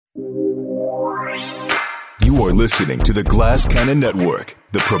You are listening to the Glass Cannon Network,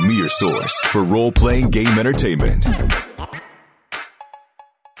 the premier source for role-playing game entertainment.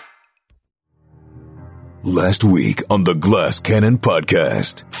 Last week on the Glass Cannon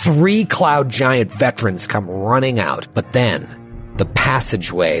podcast. 3 cloud giant veterans come running out, but then the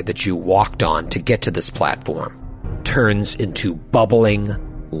passageway that you walked on to get to this platform turns into bubbling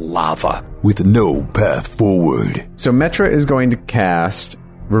lava. With no path forward. So Metra is going to cast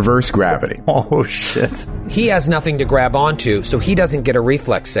reverse gravity. Oh, shit. He has nothing to grab onto, so he doesn't get a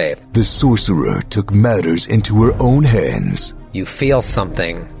reflex save. The sorcerer took matters into her own hands. You feel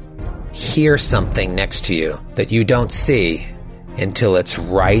something, hear something next to you that you don't see until it's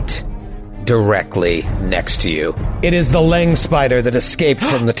right directly next to you. It is the Leng spider that escaped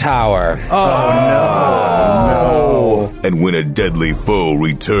from the tower. Oh, no. And when a deadly foe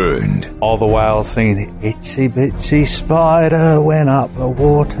returned. All the while singing, itsy bitsy spider went up a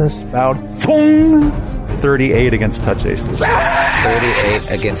water spout. Thung! 38 against touch AC.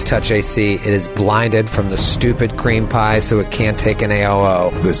 38 against touch AC. It is blinded from the stupid cream pie, so it can't take an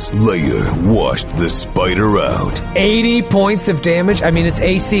AOO. The Slayer washed the spider out. 80 points of damage. I mean, its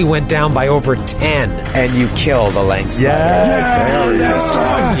AC went down by over 10, and you kill the Leng spider.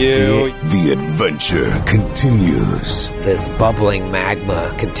 Yes! The adventure continues. This bubbling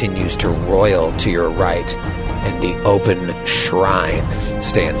magma continues to roil to your right, and the open shrine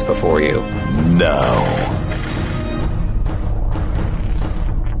stands before you. Now.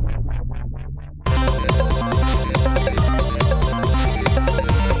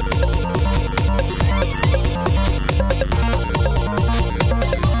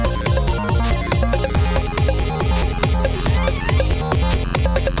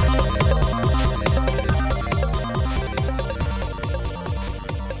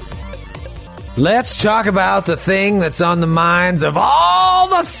 Let's talk about the thing that's on the minds of all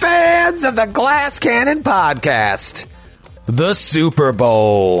the fans of the Glass Cannon podcast. The Super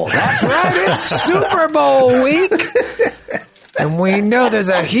Bowl. That's right, it's Super Bowl week. And we know there's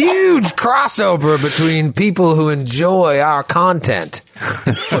a huge crossover between people who enjoy our content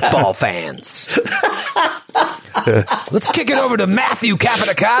and football fans. Let's kick it over to Matthew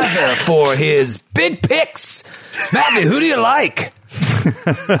Capitacasa for his big picks. Matthew, who do you like?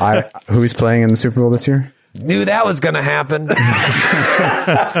 Who's playing in the Super Bowl this year? Knew that was going to happen. That's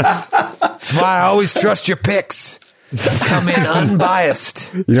why I always trust your picks. Come in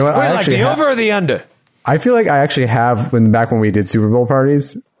unbiased. You know what? I like the over or the under? I feel like I actually have back when we did Super Bowl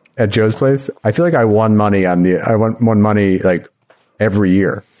parties at Joe's place. I feel like I won money won money like every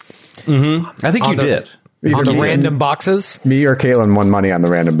year. Mm-hmm. I think you did. On the random boxes? Me or Caitlin won money on the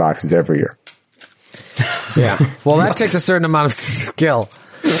random boxes every year. Yeah. Well, that takes a certain amount of skill.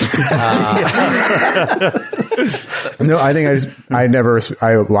 No, I think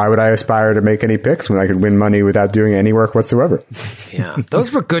why would I aspire to make any picks when I could win money without doing any work whatsoever? Yeah.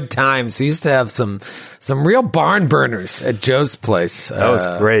 Those were good times. We used to have some real barn burners at Joe's place. That was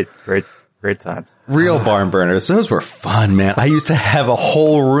great times. Real barn burners. Those were fun, man. I used to have a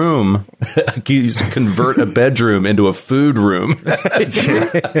whole room. I used to convert a bedroom into a food room. Did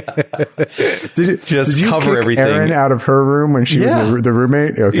you cover kick everything. Erin out of her room when she was the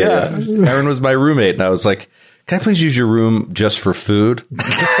roommate? Okay. Yeah. Erin was my roommate, and I was like, can I please use your room just for food?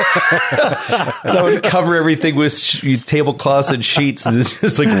 I would cover everything with tablecloths and sheets and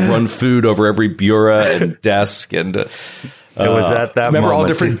just like run food over every bureau and desk and... It was at that remember moment all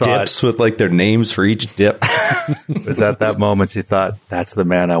different dips with like their names for each dip. It was at that moment you thought, that's the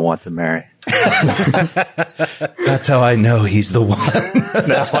man I want to marry. That's how I know he's the one.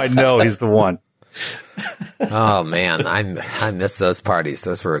 Now I know he's the one. Oh man, I miss those parties.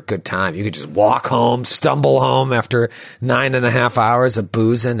 Those were a good time. You could just walk home, stumble home after 9.5 hours of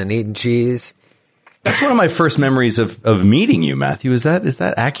boozing and eating cheese. That's one of my first memories of meeting you, Matthew. Is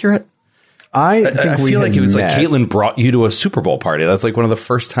that accurate? I feel like it was like Caitlin brought you to a Super Bowl party. That's like one of the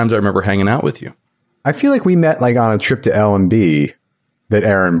first times I remember hanging out with you. I feel like we met like on a trip to L&B that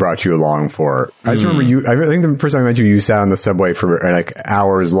Erin brought you along for. I just remember I think the first time I met you sat on the subway for like an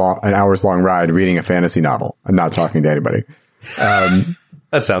hours long ride reading a fantasy novel and not talking to anybody.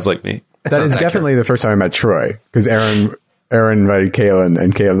 That sounds like me. That is definitely the first time I met Troy, because Erin invited Caitlin,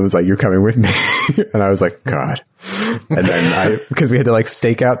 and Caitlin was like, "You're coming with me," and I was like, "God." And then because we had to like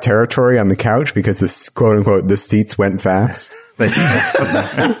stake out territory on the couch because this quote unquote the seats went fast.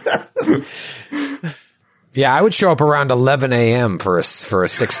 Yeah, I would show up around 11 a.m. for a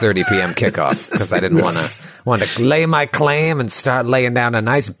 6:30 p.m. kickoff because I didn't want to lay my claim and start laying down a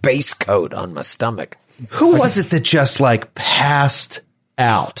nice base coat on my stomach. Who was it that just like passed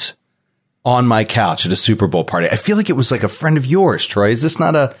out on my couch at a Super Bowl party? I feel like it was like a friend of yours, Troy. Is this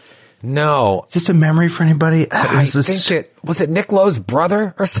not No. Is this a memory for anybody? I think was it Nick Lowe's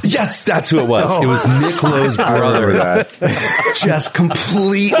brother or something? Yes, that's who it was. It was Nick Lowe's brother. that. Just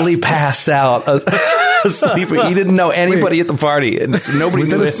completely passed out asleep. He didn't know anybody at the party. And nobody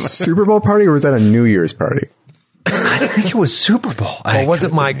Was knew that a him. Super Bowl party or was that a New Year's party? I think it was Super Bowl. Or was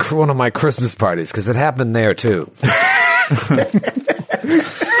it one of my Christmas parties? Because it happened there, too.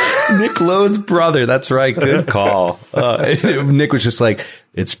 Nick Lowe's brother. That's right. Good call. Nick was just like,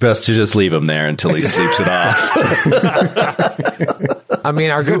 it's best to just leave him there until he sleeps it off. I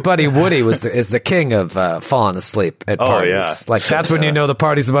mean, our good buddy Woody is the king of falling asleep at parties. yeah. Like, that's when you know the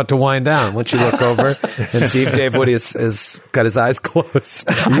party's about to wind down. Once you look over and see if Dave Woody is got his eyes closed.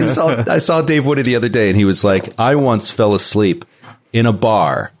 I saw Dave Woody the other day, and he was like, I once fell asleep in a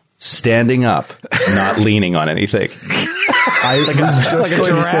bar, standing up, not leaning on anything. I was just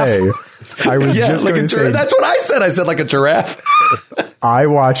going to say. I was just going to say. That's what I said. I said like a giraffe. I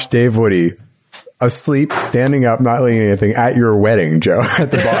watched Dave Woody asleep, standing up, not leaning anything at your wedding, Joe, at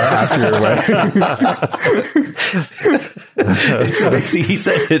the bar after your wedding. It's amazing. He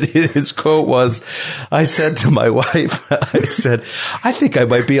said his quote was, I said to my wife, I said, I think I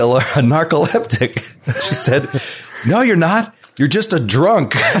might be a narcoleptic. She said, no, you're not. You're just a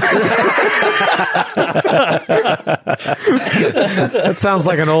drunk. That sounds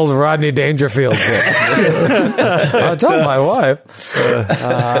like an old Rodney Dangerfield thing. I told my wife.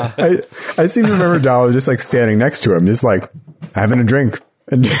 I seem to remember Dollar just like standing next to him, just like having a drink.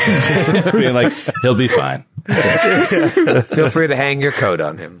 And Being like, he'll be fine. Feel free to hang your coat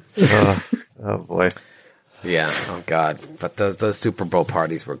on him. Oh boy. Yeah. Oh God. But those Super Bowl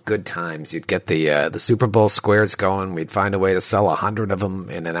parties were good times. You'd get the Super Bowl squares going. We'd find a way to sell 100 of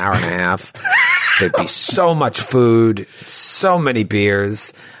them in an hour and a half. There'd be so much food, so many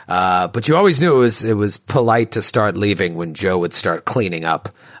beers. But you always knew it was polite to start leaving when Joe would start cleaning up,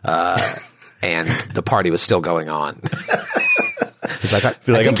 and the party was still going on. He's like, I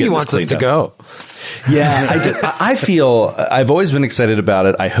think he wants us to go. Yeah, I feel I've always been excited about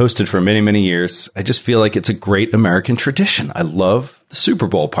it. I hosted for many, many years. I just feel like it's a great American tradition. I love the Super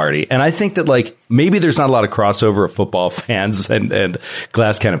Bowl party. And I think that like maybe there's not a lot of crossover of football fans and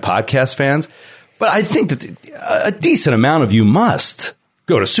Glass Cannon podcast fans, but I think that a decent amount of you must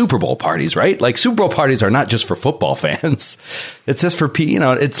go to Super Bowl parties, right? Like Super Bowl parties are not just for football fans. It's just for,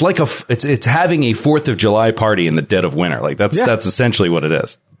 it's like it's having a 4th of July party in the dead of winter. Like that's essentially what it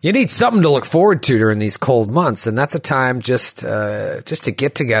is. You need something to look forward to during these cold months, and that's a time just to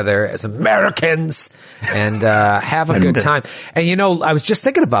get together as Americans and have a good time. And I was just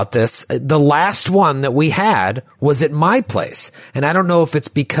thinking about this. The last one that we had was at my place, and I don't know if it's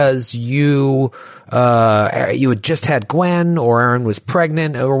because you had just had Gwen or Aaron was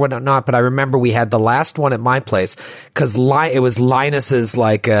pregnant or whatnot, but I remember we had the last one at my place because it was Linus's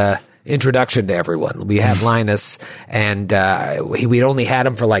introduction to everyone. We had Linus, and we'd only had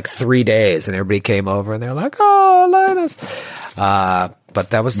him for like 3 days, and everybody came over, and they're like, "Oh, Linus!" But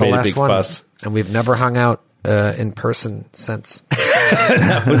that was the last one, fuss. And we've never hung out in person since.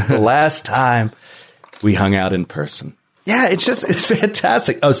 That was the last time we hung out in person. Yeah, it's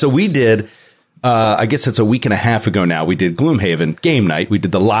fantastic. Oh, so we did. I guess it's a week and a half ago now. We did Gloomhaven game night. We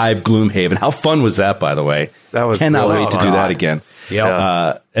did the live Gloomhaven. How fun was that, by the way? That was cannot really wait to do that again.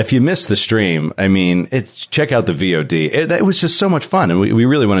 Yeah. If you missed the stream, I mean, check out the VOD. It was just so much fun, and we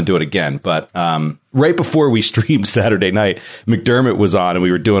really want to do it again. But right before we streamed Saturday night, McDermott was on, and we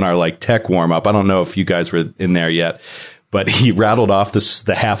were doing our tech warm up. I don't know if you guys were in there yet, but he rattled off the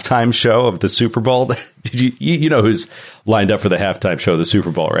halftime show of the Super Bowl. Did you know who's lined up for the halftime show of the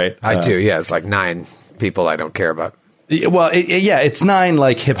Super Bowl, right? I do. Yeah, it's like 9 people I don't care about. Well, it's 9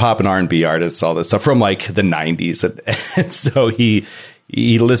 hip hop and R&B artists, all this stuff from the 90s, and so he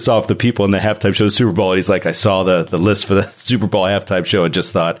lists off the people in the halftime show of the Super Bowl. He's like, I saw the list for the Super Bowl halftime show and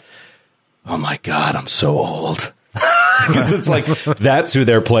just thought, oh my God, I'm so old. Because it's like that's who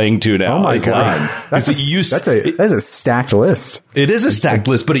they're playing to now. Oh my God, that's a stacked list. It is a stacked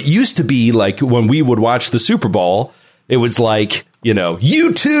list, but it used to be like when we would watch the Super Bowl, it was like,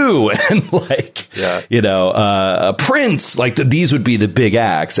 U2 and Prince, these would be the big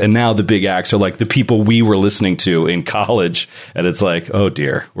acts. And now the big acts are like the people we were listening to in college. And it's like, oh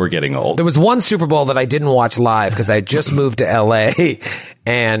dear, we're getting old. There was one Super Bowl that I didn't watch live because I had just moved to LA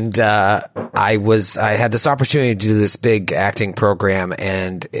And I had this opportunity to do this big acting program,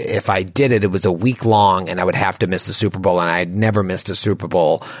 and if I did it, it was a week long, and I would have to miss the Super Bowl. And I had never missed a Super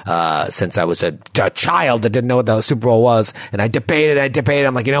Bowl since I was a child that didn't know what the Super Bowl was. And I debated.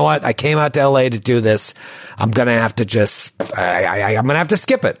 I'm like, you know what? I came out to LA to do this. I'm gonna have to I'm gonna have to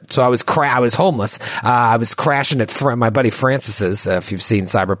skip it. So I was homeless. I was crashing at my buddy Francis's. If you've seen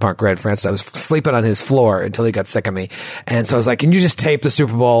Cyberpunk Red Francis, I was sleeping on his floor until he got sick of me. And so I was like, can you just tape the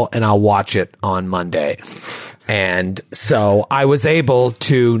Super Bowl and I'll watch it on Monday? And so I was able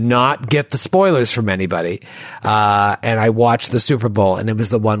to not get the spoilers from anybody. And I watched the Super Bowl, and it was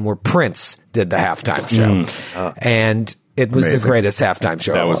the one where Prince did the halftime show. And it was the greatest halftime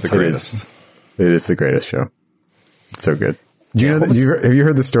show. That was the greatest. It is the greatest show. It's so good. Have you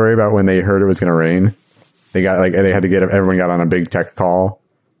heard the story about when they heard it was going to rain? They had to get everyone got on a big tech call,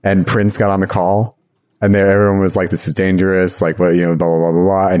 and Prince got on the call, and everyone was like, "This is dangerous," like, what, blah blah blah blah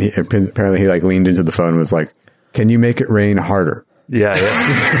blah. And apparently he leaned into the phone and was like, "Can you make it rain harder?" Yeah.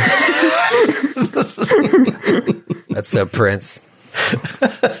 That's so Prince.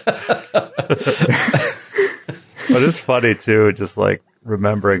 But it's funny too, just like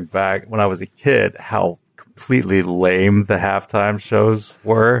remembering back when I was a kid, how completely lame the halftime shows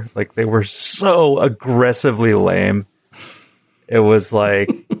were. Like, they were so aggressively lame. It was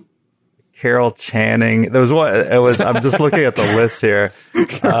like Carol Channing. There was one. I'm just looking at the list here.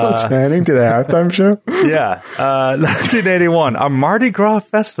 Carol Channing did a halftime show. Yeah, 1981, a Mardi Gras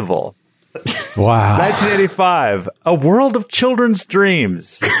festival. Wow. 1985, A World of Children's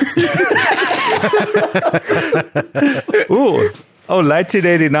Dreams. Ooh. Oh,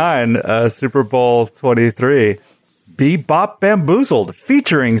 1989, Super Bowl 23, Bebop Bamboozled,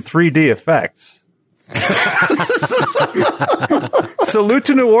 featuring 3D effects. Salute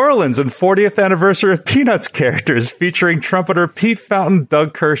to New Orleans and 40th anniversary of Peanuts characters, featuring trumpeter Pete Fountain,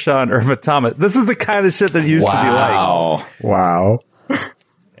 Doug Kershaw, and Irma Thomas. This is the kind of shit that used to be like. Wow.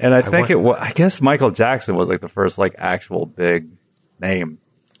 And I guess Michael Jackson was like the first like actual big name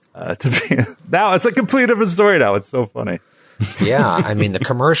to be. Now it's a complete different story now. It's so funny. Yeah, I mean, the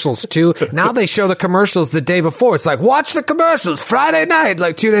commercials, too. Now they show the commercials the day before. It's like, watch the commercials Friday night,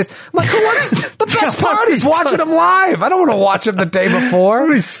 like 2 days. I'm like, what's the best part is watching them live. I don't want to watch them the day before.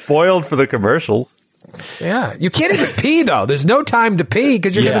 Everybody's spoiled for the commercials. Yeah, you can't even pee, though. There's no time to pee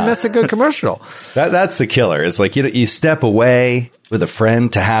because you're going to miss a good commercial. That's the killer. It's like, you step away with a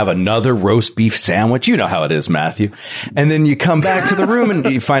friend to have another roast beef sandwich. You know how it is, Matthew. And then you come back to the room and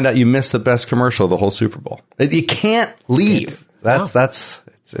you find out you missed the best commercial of the whole Super Bowl. You can't leave. It's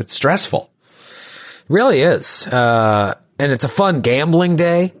stressful. Really is. And it's a fun gambling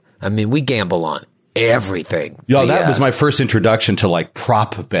day. I mean, we gamble on everything. Yo, that was my first introduction to like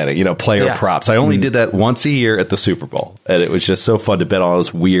prop betting, player props. I only did that once a year at the Super Bowl. And it was just so fun to bet all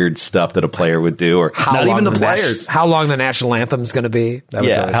this weird stuff that a player would do, or not even the players. How long the national anthem's going to be.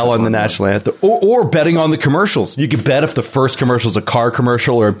 How long the national anthem. Or betting on the commercials. You could bet if the first commercial is a car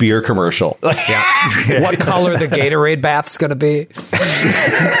commercial or a beer commercial. Yeah. What color the Gatorade bath's going to be.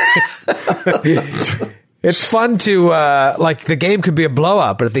 It's fun to, the game could be a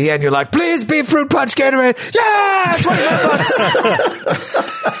blowout, but at the end you're like, please be fruit punch Gatorade. Yeah!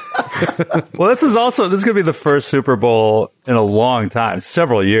 $25. Well, this is going to be the first Super Bowl in a long time,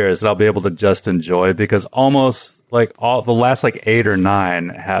 several years, that I'll be able to just enjoy, because almost like all the last 8 or 9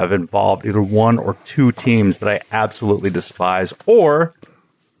 have involved either one or two teams that I absolutely despise, or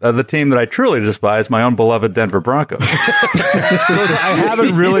the team that I truly despise, my own beloved Denver Broncos. So I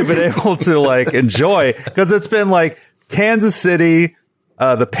haven't really been able to enjoy, because it's been Kansas City,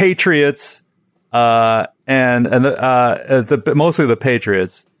 the Patriots, and mostly the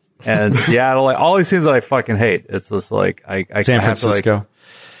Patriots, and Seattle. All these teams that I fucking hate. It's just San Francisco.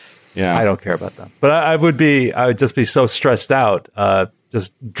 Yeah, I don't care about them. But I would just be so stressed out,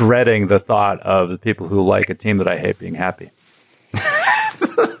 just dreading the thought of the people who like a team that I hate being happy.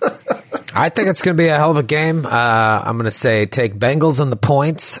 I think it's going to be a hell of a game. I'm going to say take Bengals on the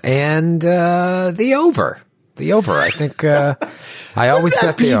points and the over. The over. I think I always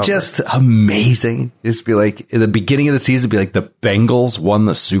bet the over. Just amazing. Just be like, in the beginning of the season, be like the Bengals won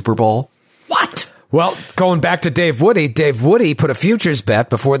the Super Bowl. What? Well, going back to Dave Woody put a futures bet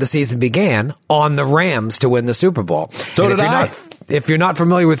before the season began on the Rams to win the Super Bowl. So did I. if you're not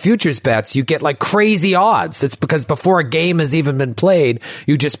familiar with futures bets, you get like crazy odds. It's because before a game has even been played,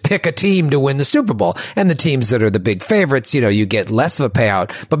 you just pick a team to win the Super Bowl. And the teams that are the big favorites, you get less of a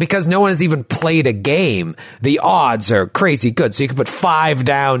payout. But because no one has even played a game, the odds are crazy good. So you can put 5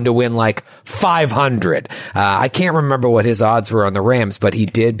 down to win like 500. I can't remember what his odds were on the Rams, but he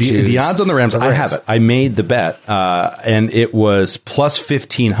did choose. The odds on the Rams, I have it. I made the bet, and it was plus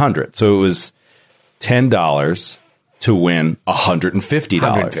 1,500. So it was $10 to win $150.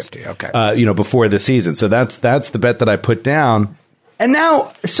 $150, okay. Before the season. So that's the bet that I put down. And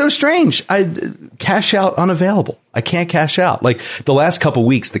now, it's so strange. Cash out unavailable. I can't cash out. Like the last couple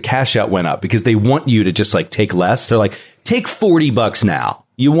weeks, the cash out went up because they want you to just like take less. They're like, take $40 now.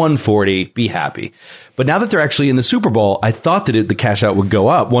 You won 40, be happy. But now that they're actually in the Super Bowl, I thought that the cash out would go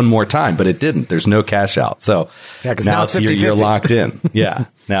up one more time, but it didn't. There's no cash out. So now it's 50-50. You're locked in. Yeah.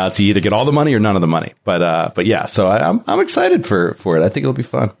 Now it's you either get all the money or none of the money. But yeah, so I'm excited for it. I think it'll be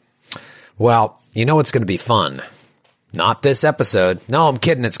fun. Well, you know what's going to be fun? Not this episode. No, I'm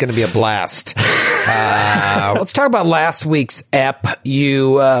kidding. It's going to be a blast. Let's talk about last week's ep.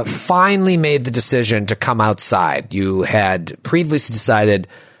 You finally made the decision to come outside. You had previously decided,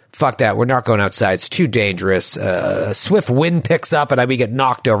 fuck that, we're not going outside. It's too dangerous. A swift wind picks up and we get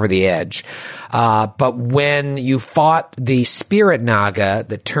knocked over the edge. But when you fought the spirit naga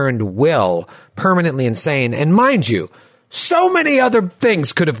that turned Will permanently insane, and mind you, so many other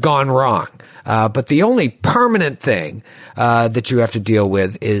things could have gone wrong. But the only permanent thing that you have to deal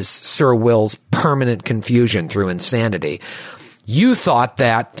with is Sir Will's permanent confusion through insanity. You thought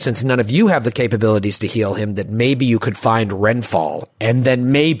that since none of you have the capabilities to heal him, that maybe you could find Renfall, and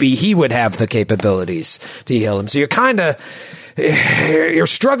then maybe he would have the capabilities to heal him. So you're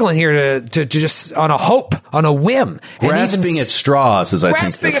struggling here to just on a hope, on a whim. Grasping at straws is, I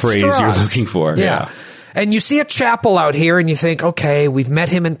think, the phrase you're looking for. Yeah. And you see a chapel out here and you think, okay, we've met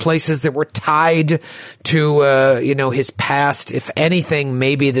him in places that were tied to, his past. If anything,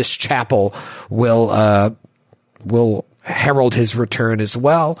 maybe this chapel will herald his return as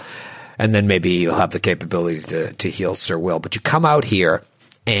well. And then maybe you'll have the capability to heal Sir Will. But you come out here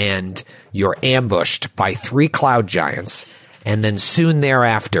and you're ambushed by 3 cloud giants. And then soon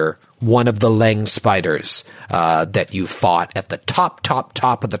thereafter, one of the Leng spiders that you fought at the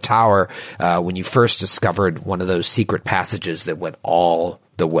top of the tower when you first discovered one of those secret passages that went all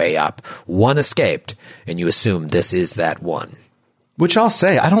the way up. One escaped, and you assume this is that one. Which I'll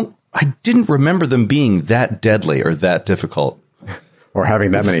say, I didn't remember them being that deadly or that difficult. Or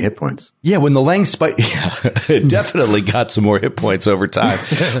having that many hit points. Yeah, when the Leng spider... Yeah, it definitely got some more hit points over time.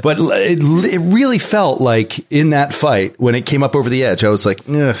 But it really felt like in that fight, when it came up over the edge, I was like,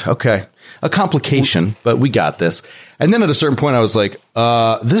 okay, a complication, but we got this. And then at a certain point, I was like,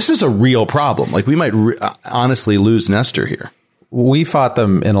 this is a real problem. Like, we might honestly lose Nestor here. We fought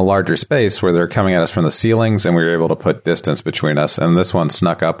them in a larger space where they're coming at us from the ceilings, and we were able to put distance between us. And this one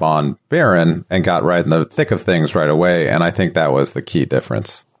snuck up on Baron and got right in the thick of things right away. And I think that was the key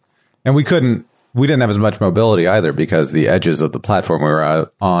difference. And we didn't have as much mobility either, because the edges of the platform we were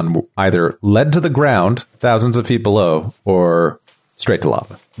on either led to the ground thousands of feet below or straight to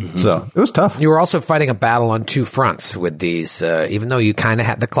lava. Mm-hmm. So it was tough. You were also fighting a battle on 2 fronts with these, even though you kind of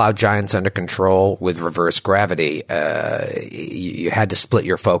had the cloud giants under control with reverse gravity, you had to split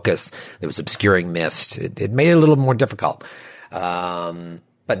your focus. There was obscuring mist. It made it a little more difficult.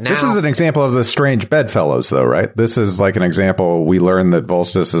 But now, this is an example of the strange bedfellows, though, right? This is like an example. We learned that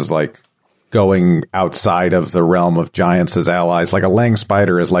Volstis is like going outside of the realm of giants as allies. Like a Leng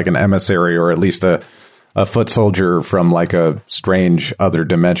spider is like an emissary, or at least a foot soldier from like a strange other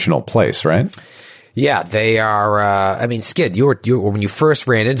dimensional place, right? Yeah, they are. Skid, you when you first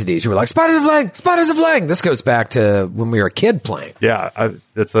ran into these, you were like, spiders of Leng, spiders of Leng. This goes back to when we were a kid playing. Yeah,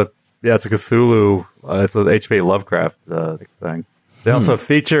 it's a Cthulhu. It's an H.P. Lovecraft thing. They also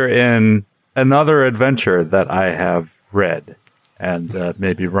feature in another adventure that I have read and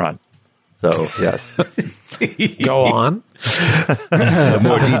maybe run. So yes, go on.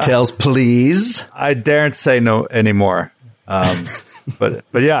 More details, please. I daren't say no anymore. But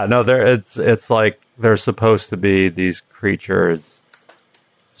yeah, no. It's like they're supposed to be these creatures,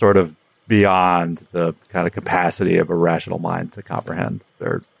 sort of beyond the kind of capacity of a rational mind to comprehend.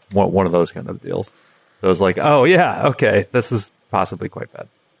 They're one of those kind of deals. So it's like, oh yeah, okay, this is possibly quite bad.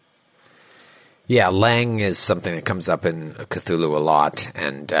 Yeah, Leng is something that comes up in Cthulhu a lot,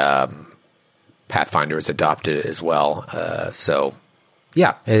 and Pathfinder has adopted it as well. So,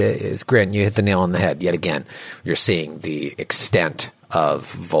 yeah, it's great. And you hit the nail on the head yet again. You're seeing the extent of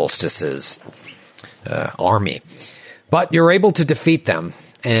Volstis's army. But you're able to defeat them.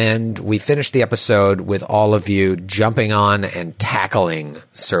 and we finished the episode with all of you jumping on and tackling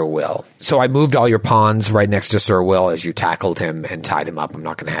Sir Will. So I moved all your pawns right next to Sir Will as you tackled him and tied him up. I'm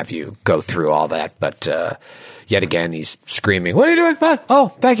not going to have you go through all that, but yet again, he's screaming, "What are you doing? What? Oh,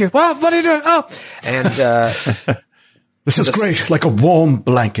 thank you. What are you doing? Oh." And this is great, like a warm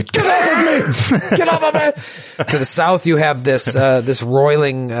blanket. Get off of me! Get off of me! To the south, you have this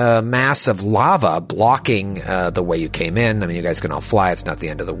roiling mass of lava blocking the way you came in. I mean, you guys can all fly. It's not the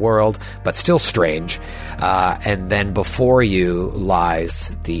end of the world, but still strange. And then before you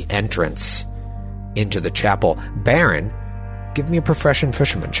lies the entrance into the chapel. Baron, give me a profession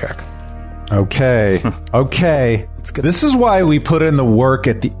fisherman check. Okay. This is why we put in the work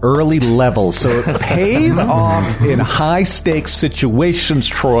at the early levels, so it pays off in high-stakes situations,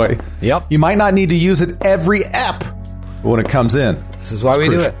 Troy. Yep. You might not need to use it every ep, but when it comes in. This is why we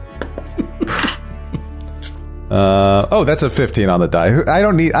do it. That's a 15 on the die. I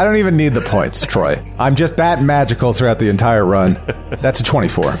don't even need the points, Troy. I'm just that magical throughout the entire run. That's a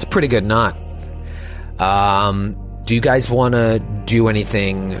 24. It's a pretty good knot. Do you guys want to do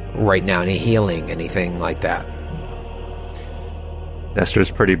anything right now? Any healing? Anything like that?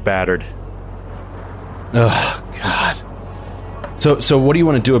 Nestor's pretty battered. Oh, God. So what do you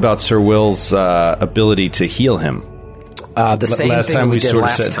want to do about Sir Will's ability to heal him? The same last thing time we we did sort of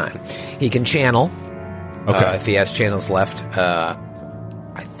last said- time. He can channel. Okay. If he has channels left. I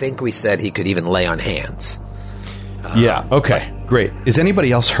think we said he could even lay on hands. Yeah, okay, great. Is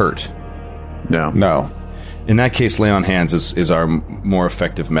anybody else hurt? No. In that case, lay on hands is our more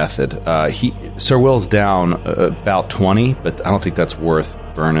effective method. Sir Will's down about 20, but I don't think that's worth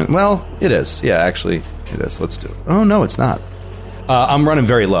burning. Well, it is. Yeah, actually, it is. Let's do it. Oh, no, it's not. I'm running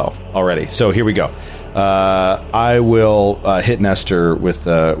very low already, so here we go. I will hit Nestor with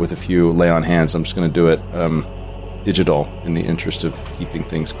a few lay on hands. I'm just going to do it digital in the interest of keeping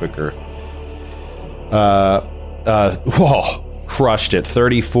things quicker. Whoa, crushed it.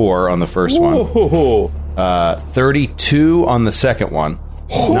 34 on the first one. 32 on the second one.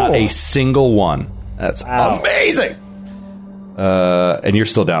 Not a single one. That's amazing. And you're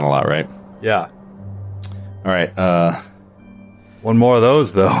still down a lot, right? Yeah. All right. One more of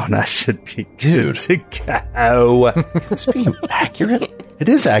those, though, and I should be good to go. It's being accurate. It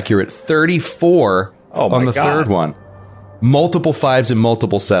is accurate. 34 on the third one. Multiple 5s and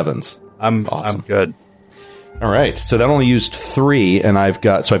multiple 7s. I'm good. All right. So that only used 3, and I've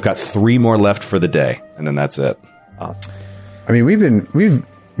got 3 more left for the day, and then that's it. Awesome. I mean, we're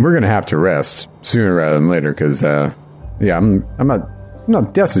going to have to rest sooner rather than later because, I'm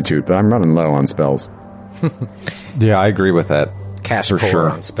not destitute, but I'm running low on spells. Yeah, I agree with that. Cash For pour sure.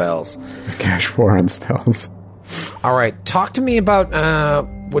 on spells. Cash pour on spells. All right, talk to me about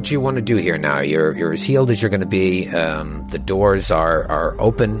what you want to do here now. You're as healed as you're going to be. The doors are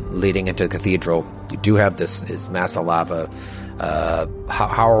open leading into the cathedral. You do have this mass of lava.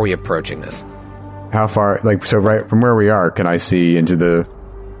 How are we approaching this? How far? So right from where we are, can I see into the?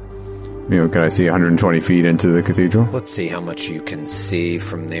 Can I see 120 feet into the cathedral? Let's see how much you can see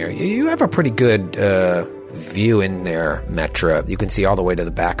from there. You have a pretty good view in there, Metra. You can see all the way to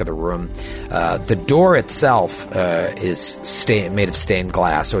the back of the room. The door itself is made of stained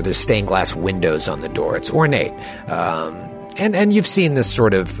glass, or there's stained glass windows on the door. It's ornate. And you've seen this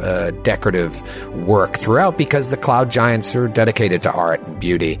sort of decorative work throughout because the Cloud Giants are dedicated to art and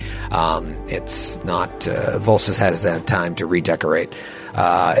beauty. It's not... Volsys has had time to redecorate.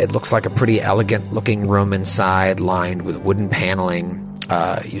 It looks like a pretty elegant-looking room inside, lined with wooden paneling.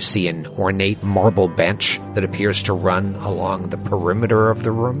 You see an ornate marble bench that appears to run along the perimeter of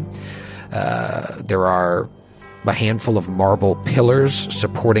the room. There are a handful of marble pillars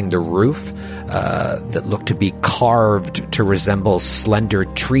supporting the roof that look to be carved to resemble slender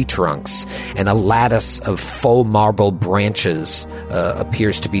tree trunks, and a lattice of faux marble branches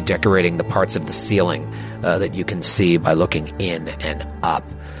appears to be decorating the parts of the ceiling that you can see by looking in and up.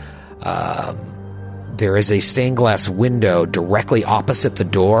 There is a stained glass window directly opposite the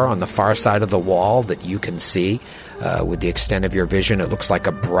door on the far side of the wall that you can see. With the extent of your vision, it looks like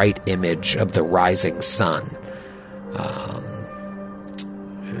a bright image of the rising sun.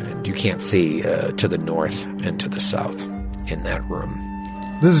 And you can't see to the north and to the south in that room.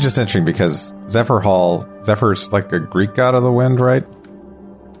 This is just interesting because Zephyr's like a Greek god of the wind, right?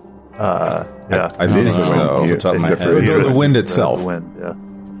 Yeah. I think so. Off the top of my head. The wind itself. The wind, yeah.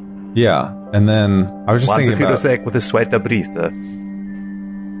 Yeah, and then I was just thinking about... with the sweat breathe.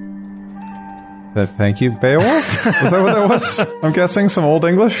 Thank you, Beowulf? Was that what that was? I'm guessing some Old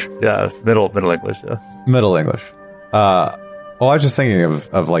English? Yeah, Middle English, yeah. Middle English. Well, I was just thinking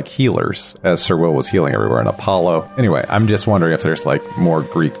of like healers, as Sir Will was healing everywhere in Apollo. Anyway, I'm just wondering if there's like more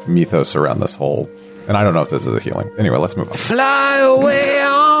Greek mythos around this whole. And I don't know if this is a healing. Anyway, let's move on. Fly away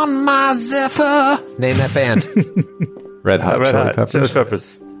on my Zephyr. Name that band. Red Hot Chili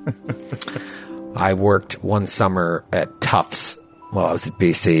Peppers. I worked one summer at Tufts while I was at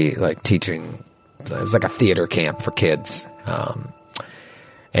BC, like teaching. It was like a theater camp for kids.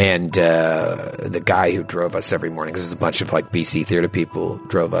 And the guy who drove us every morning, because there's a bunch of like BC theater people,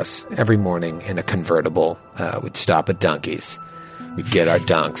 drove us every morning in a convertible. We'd stop at Dunkies. We'd get our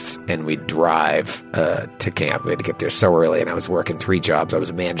dunks and we'd drive to camp. We had to get there so early, and I was working 3 jobs. I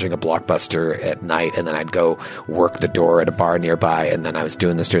was managing a Blockbuster at night, and then I'd go work the door at a bar nearby, and then I was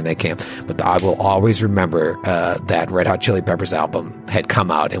doing this during that camp. But I will always remember that Red Hot Chili Peppers album had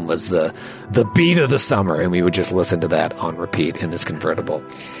come out and was the beat of the summer, and we would just listen to that on repeat in this convertible.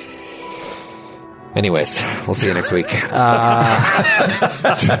 Anyways, we'll see you next week. That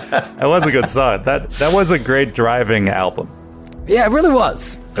was a good song. That was a great driving album. Yeah, it really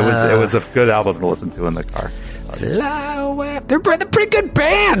was. It was a good album to listen to in the car. They're a pretty good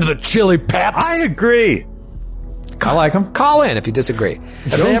band, the Chili Peps. I agree. I like them. Call in if you disagree.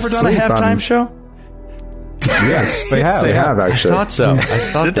 Have they ever done a halftime show? Yes, they have. They have actually. I thought so. I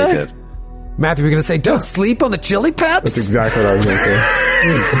thought they did. Matthew, we're going to say, don't sleep on the Chili Peps? That's exactly what I was going to say.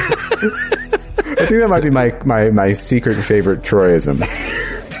 I think that might be my secret favorite Troyism.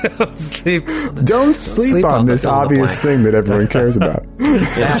 Don't sleep on this obvious thing that everyone cares about.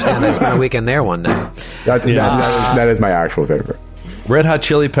 Yeah, I spent a weekend there one night. That is my actual favorite. Red Hot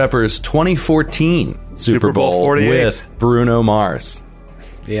Chili Peppers 2014 Super Bowl 48 with Bruno Mars.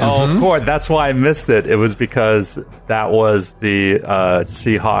 Yeah. Oh, of course. That's why I missed it. It was because that was the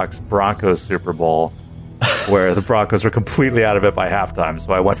Seahawks-Broncos Super Bowl, where the Broncos were completely out of it by halftime.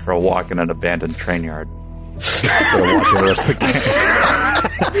 So I went for a walk in an abandoned train yard. The rest of the game.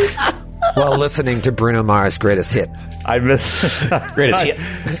 While listening to Bruno Mars' greatest hit. I missed Greatest hit.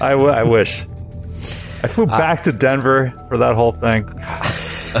 I wish. I flew back to Denver for that whole thing.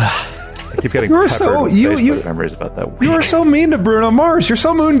 I keep getting Facebook memories about that. You are so mean to Bruno Mars. You're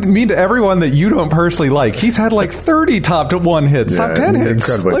so mean to everyone that you don't personally like. He's had like 30 top 1 hits, top 10 he's hits.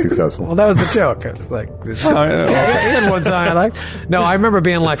 incredibly successful. Well, that was the joke. It was like, he had one song I liked. No, I remember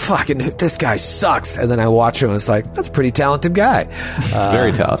being like, fucking, this guy sucks. And then I watch him and it's like, that's a pretty talented guy.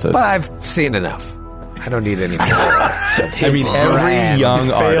 Very talented. But I've seen enough. I don't need any more. I mean, every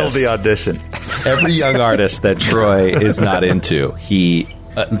young artist. Failed the audition. Every young artist that Troy is not into, he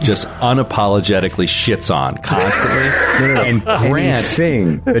just unapologetically shits on constantly. No. And Grant,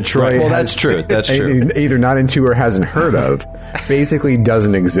 Anything that Troy well, that's true. That's true. He's either not into or hasn't heard of basically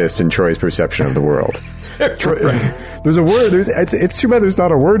doesn't exist in Troy's perception of the world. Troy, there's a word. It's too bad there's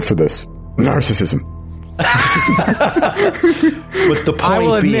not a word for this. Narcissism. With the point I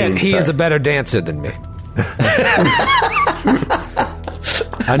will admit being, he is a better dancer than me.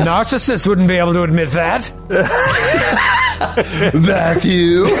 A narcissist wouldn't be able to admit that.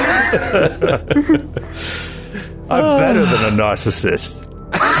 Matthew. I'm better than a narcissist.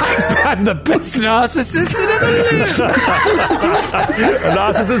 I'm the best narcissist in ever lived. A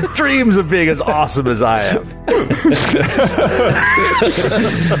narcissist dreams of being as awesome as I am.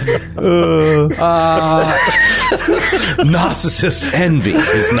 Narcissist envy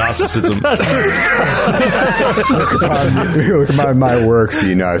is narcissism. Look upon my works,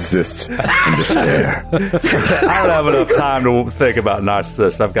 you narcissist, in despair. I don't have enough time to think about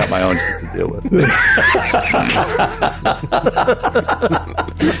narcissists. I've got my own shit to deal with.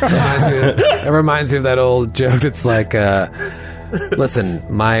 It reminds me of that old joke. It's like, listen,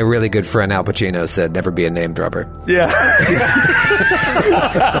 my really good friend Al Pacino said, never be a name dropper. Yeah.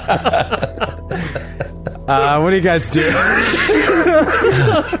 What do you guys do?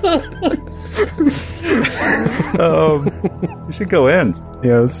 We should go in.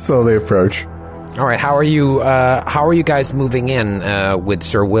 Yeah, let's slowly approach. All right, how are you guys moving in with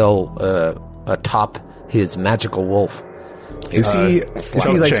Sir Will atop his magical wolf? Is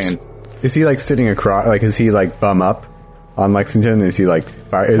he like sitting across? Like, is he like bum up on Lexington? Is he like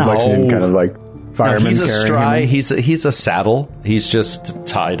Lexington kind of like fireman? He's carrying astride. him? He's a saddle. He's just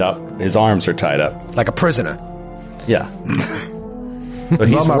tied up. His arms are tied up. Like a prisoner. Yeah. So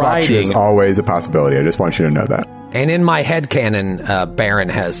he's Bum up option is riding. always a possibility. I just want you to know that. And in my headcanon, Baron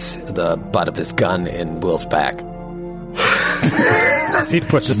has the butt of his gun in Will's back. He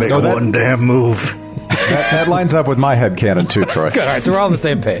puts just make No, that- one damn move. That lines up with my headcanon too, Troy. Good. All right, so we're all on the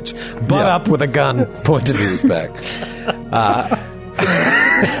same page. Butt up with a gun pointed to his back.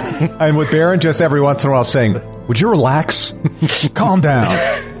 And with Baron just every once in a while saying, would you relax? Calm down.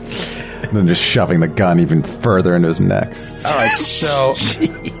 then just shoving the gun even further into his neck. All right, so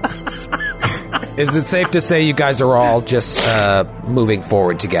is it safe to say you guys are all just moving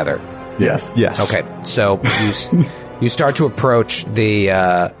forward together? Yes. Yes. Okay, so you start to approach the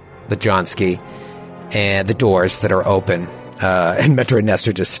Johnsky and the doors that are open. And Metro and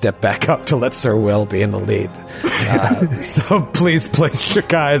Nestor just step back up to let Sir Will be in the lead. So please place your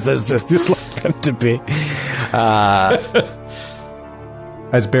guys as you'd like them to be.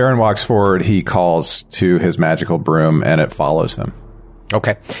 As Baron walks forward, he calls to his magical broom, and it follows him.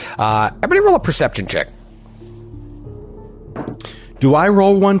 Okay. Everybody roll a perception check. Do I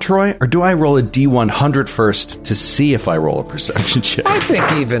roll one, Troy, or do I roll a D100 first to see if I roll a perception check? I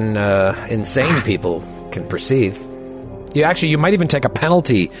think even insane people can perceive. You might even take a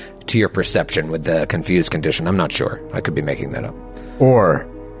penalty to your perception with the confused condition. I'm not sure. I could be making that up. Or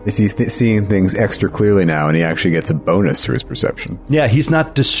is he seeing things extra clearly now, and he actually gets a bonus to his perception? Yeah, he's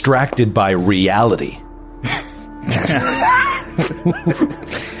not distracted by reality.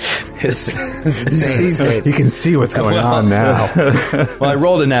 You can see what's going on now. Well, I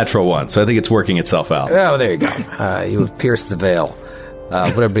rolled a natural one, so I think it's working itself out. Oh, there you go. You have pierced the veil. What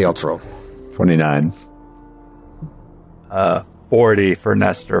did everybody else roll? 29. 40 for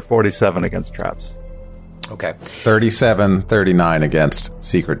Nestor, 47 against traps. Okay. 37, 39 against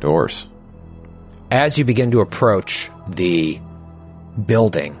secret doors. As you begin to approach the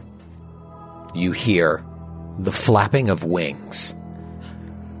building, you hear the flapping of wings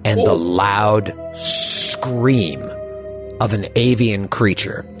and the loud scream of an avian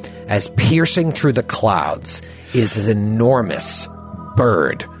creature as piercing through the clouds is an enormous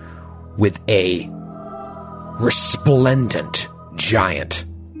bird with a resplendent giant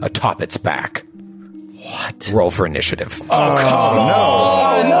atop its back. What? Roll for initiative. Oh, come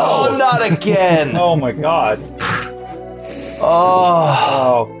on! No, not again! Oh my god.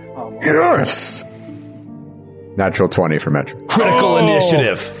 Oh, come on. Yes! Natural 20 for Metro. Critical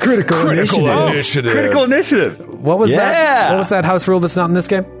initiative. Critical initiative. Critical initiative. What was that? Yeah. What was that house rule that's not in this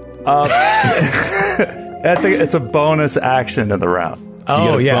game? I think it's a bonus action in the round.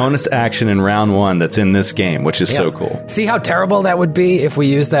 You get a bonus action in round one that's in this game, which is so cool. See how terrible that would be if we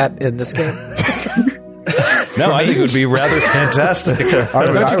used that in this game? No, I think it would be rather fantastic. I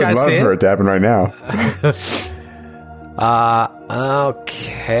would guys love see it? for it to happen right now.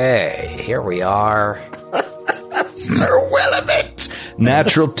 Okay, here we are. Sir Willamette.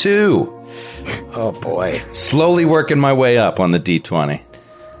 Natural 2. Oh boy, Slowly working my way up on the D20.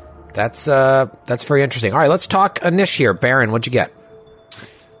 that's very interesting. All right, let's talk Anish here. Baron, what'd you get?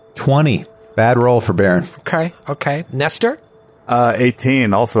 20. Bad roll for Baron. Okay. Nestor?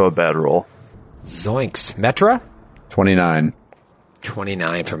 18, also a bad roll. Zoinks. Metra? 29.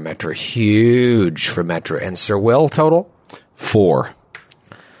 29 for Metra. Huge for Metra. And Sir Will, total? 4.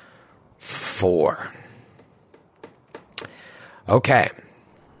 4. Okay.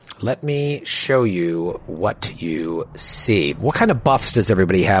 Let me show you what you see. What kind of buffs does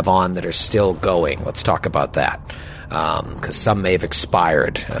everybody have on that are still going? Let's talk about that. Because some may have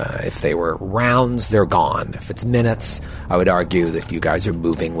expired. If they were rounds, they're gone. If it's minutes, I would argue that you guys are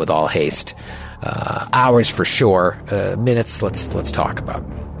moving with all haste. Hours for sure. Minutes, let's talk about.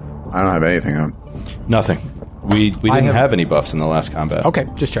 I don't have anything on. Nothing. We didn't have any buffs in the last combat. Okay,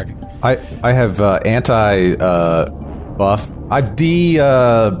 just checking. I have anti buff. I've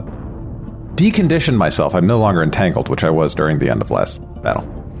deconditioned myself. I'm no longer entangled, which I was during the end of last battle.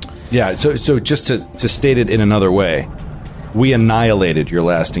 Yeah, so just to state it in another way, we annihilated your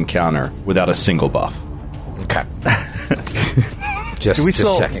last encounter without a single buff. Okay. just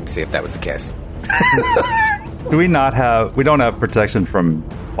still- checking to see if that was the case. Do we not have... We don't have protection from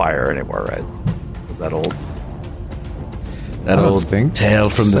fire anymore, right? Is that old? That I don't old think tale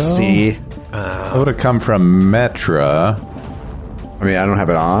from the so. sea. It would have come from Metra. I mean, I don't have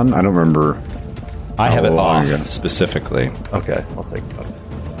it on. I don't remember. I have it long off ago. specifically. Okay, I'll take it off.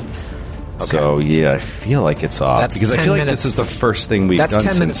 So, yeah, I feel like it's off. That's because I 10 feel like minutes. this is the first thing we've That's done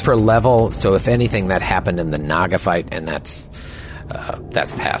 10 minutes since... per level, so if anything, that happened in the Naga fight, and that's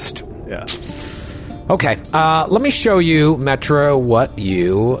past. Yeah. Okay, let me show you, Metro, what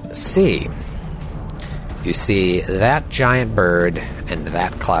you see. You see that giant bird and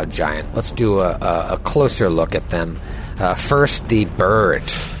that cloud giant. Let's do a closer look at them. First, the bird.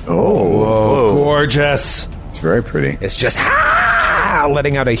 Oh, gorgeous. It's very pretty. It's just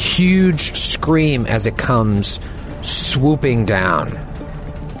letting out a huge scream as it comes swooping down.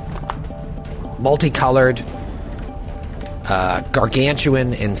 Multicolored,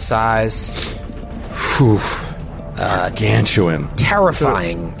 gargantuan in size. Whew. Gargantuan.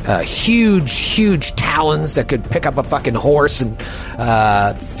 Terrifying, huge talons that could pick up a fucking horse and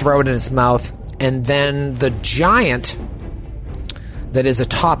throw it in its mouth. And then the giant that is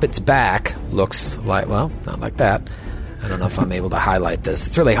atop its back looks like, well, not like that. I don't know if I'm able to highlight this.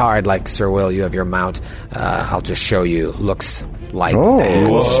 It's really hard, like Sir Will, you have your mount. I'll just show you. Looks like that.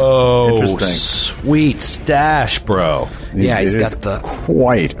 Whoa. Interesting. Sweet stash, bro. Yeah, he's It got is the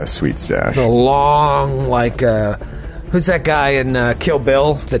quite a sweet stash. long, like, who's that guy in Kill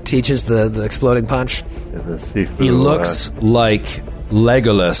Bill that teaches the exploding punch? The seafood, He looks like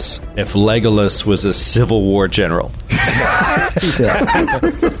Legolas if Legolas was a Civil War general.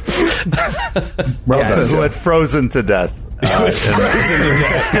 Well done. who had frozen to death in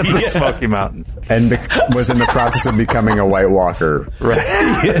the Smoky Mountains. And was in the process of becoming a White Walker.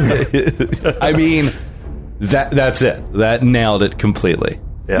 I mean, that's it. That nailed it completely.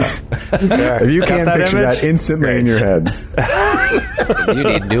 Yeah. If you can't that picture image? that instantly in your heads. You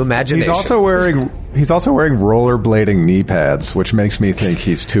need new imagination. He's also wearing rollerblading knee pads, which makes me think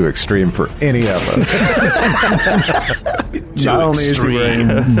he's too extreme for any of us. Not only is he wearing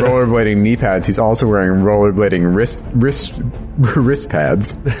rollerblading knee pads, he's also wearing rollerblading wrist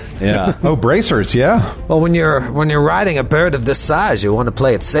pads. Yeah. Oh, bracers, yeah. Well, when you're riding a bird of this size, you want to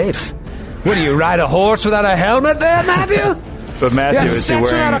play it safe. What do you ride a horse without a helmet there, Matthew? But Matthew, You have is he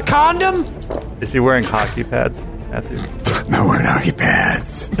sex without a wearing condom? hockey pads? Matthew. No, wearing hockey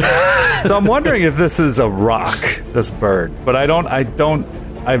pads. So I'm wondering if this is a rock, this bird. But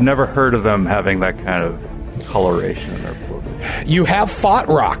I've never heard of them having that kind of coloration in their plumage. You have fought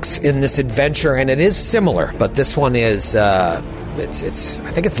rocks in this adventure, and it is similar, but this one is. It's. I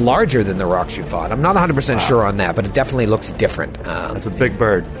think it's larger than the rocks you fought. I'm not 100% sure on that, but it definitely looks different. It's a big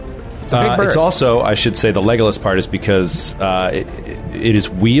bird. It's a big bird. It's also, I should say, the Legolas part is because it is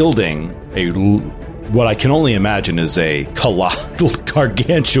wielding what I can only imagine is a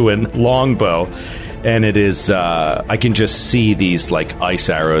gargantuan longbow. And it is, I can just see these like ice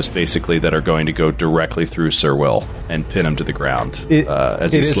arrows basically that are going to go directly through Sir Will and pin him to the ground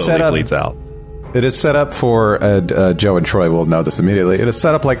as he slowly bleeds out. It is set up for, Joe and Troy will know this immediately, it is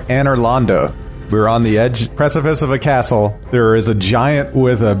set up like Anor Londo. We're on the precipice of a castle. There is a giant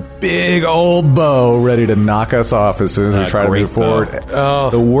with a big old bow ready to knock us off as soon as we try to move forward.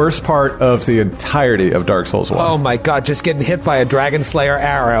 The worst part of the entirety of Dark Souls 1. Oh my god, just getting hit by a Dragonslayer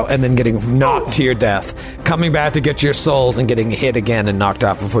arrow and then getting knocked to your death. Coming back to get your souls and getting hit again and knocked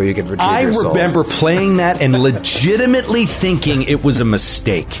off before you can retrieve your souls. I remember playing that and legitimately thinking it was a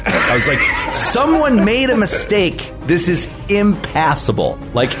mistake. I was like, someone made a mistake. This is impassable.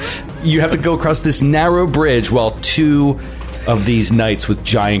 Like, you have to go across this narrow bridge while two of these knights with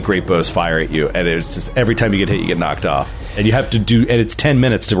giant great bows fire at you, and it's just every time you get hit, you get knocked off, and you have to and it's 10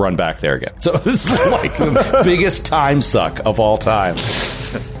 minutes to run back there again. So it's like the biggest time suck of all time.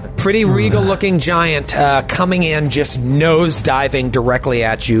 Pretty regal-looking giant coming in, just nose diving directly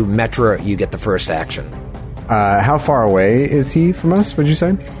at you. Metra, you get the first action. How far away is he from us, would you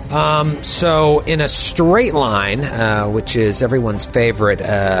say? So in a straight line, which is everyone's favorite,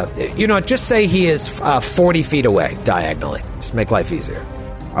 just say he is 40 feet away diagonally. Just make life easier.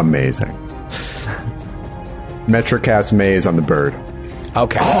 Amazing. Metra casts Maze on the bird.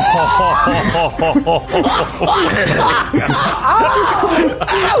 Okay.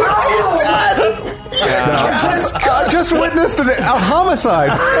 Just witnessed a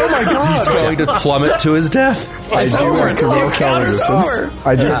homicide. Oh my god. He's going to plummet to his death. I do have to roll spell resistance.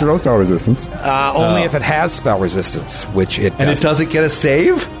 I do have to roll spell resistance. Only if it has spell resistance, which it does. And it doesn't get a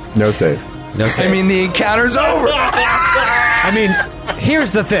save? No save. No save. I mean, the encounter's over. I mean,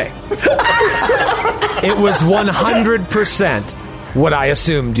 here's the thing. It was 100% what I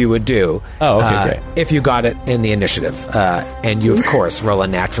assumed you would do. Oh, okay, great. If you got it in the initiative. And you, of course, roll a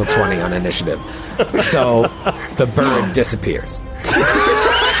natural 20 on initiative. So the bird disappears.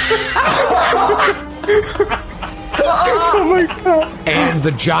 Oh my god. And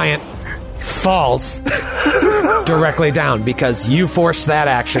the giant falls directly down because you forced that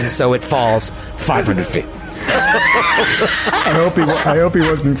action, so it falls 500 feet. I hope he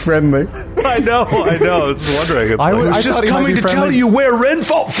wasn't friendly. I know. I was wondering. I was just coming to tell you where Ren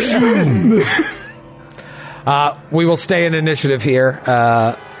falls. We will stay in initiative here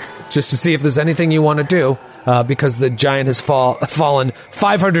just to see if there's anything you want to do. Because the giant has fallen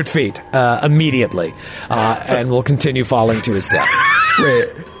 500 feet immediately and will continue falling to his death.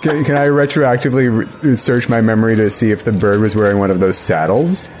 Wait, can I retroactively search my memory to see if the bird was wearing one of those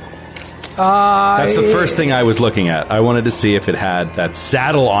saddles? That's the first thing I was looking at. I wanted to see if it had that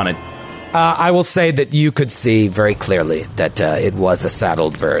saddle on it. I will say that you could see very clearly that it was a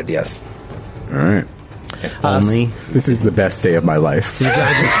saddled bird, yes. All right. Only. This is the best day of my life. The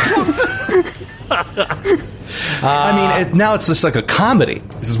giant. I mean, now it's just like a comedy.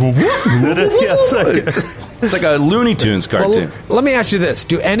 It's like a Looney Tunes cartoon. Well, let me ask you this: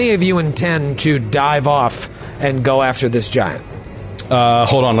 do any of you intend to dive off and go after this giant?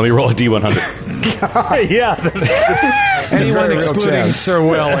 Hold on, let me roll a D100. Yeah. Anyone very real excluding chance. Sir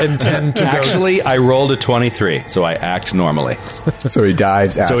Will intend to Actually, I rolled a 23, so I act normally. So he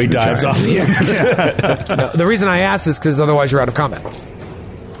dives after So he the dives giant. off the edge. go? No, the reason I asked is because otherwise you're out of combat.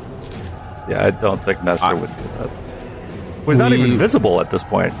 Yeah, I don't think Nestor would do that. Well, he's not even visible at this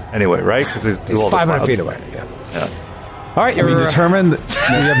point, anyway, right? Because He's 500 feet away. Yeah. All right, We you're determined that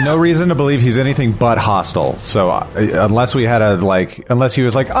we have no reason to believe he's anything but hostile. So unless we had unless he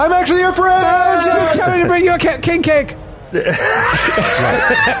was like, I'm actually your friend. I was trying to bring you a king cake.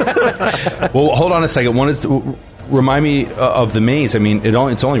 Well, hold on a second. Remind me of the maze. I mean,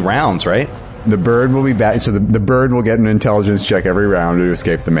 it's only rounds, right? The bird will be back. So the bird will get an intelligence check every round to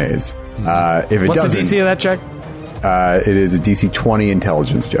escape the maze. If it What's doesn't, the DC of that check? it is a DC 20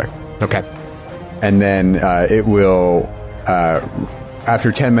 intelligence check. Okay. And then it will,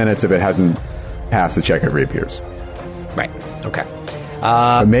 after 10 minutes, if it hasn't passed the check, it reappears. Right. Okay.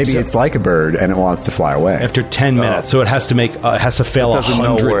 But maybe it's like a bird and it wants to fly away. After 10 minutes, so it has to fail It doesn't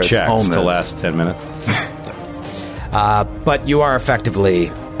know where 100 its checks home to is. last 10 minutes. But you are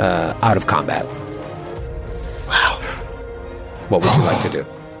effectively out of combat. Wow. What would you like to do?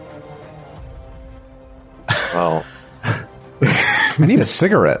 Well, I need a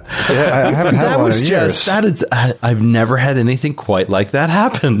cigarette. I haven't had one in years. I've never had anything quite like that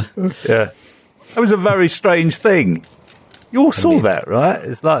happen. yeah. That was a very strange thing. You all saw that, right?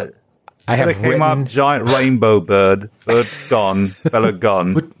 It's like I have it came up, giant rainbow bird gone, fella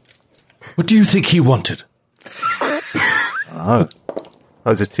gone. What do you think he wanted? Oh,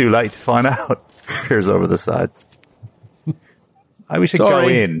 those are too late to find out. Peers over the side. We should go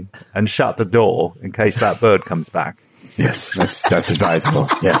in and shut the door in case that bird comes back. Yes, that's advisable.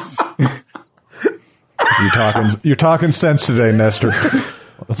 Yes. You're talking sense today, Nestor.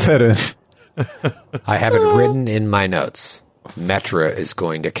 Let's head in. I have it written in my notes. Metra is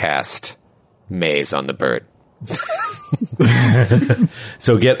going to cast Maze on the bird.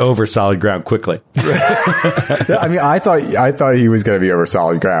 So get over solid ground quickly. I mean, I thought he was going to be over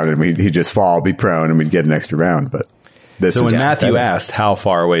solid ground and he'd just fall, be prone, and we'd get an extra round. But this So is when Matthew asked how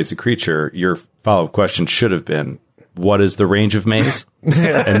far away is the creature, your follow-up question should have been, what is the range of maze?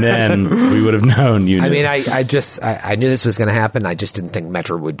 And then we would have known you knew. I mean, I knew this was going to happen. I just didn't think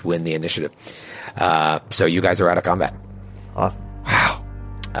Metra would win the initiative. So you guys are out of combat. Awesome. Wow.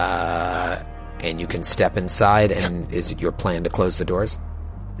 And you can step inside, and is it your plan to close the doors?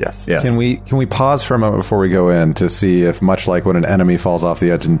 Yes. Yes. Can we pause for a moment before we go in to see if, much like when an enemy falls off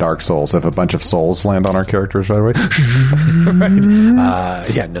the edge in Dark Souls, if a bunch of souls land on our characters right away?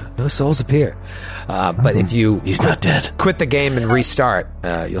 Yeah, no souls appear. But if you he's not dead. quit the game and restart,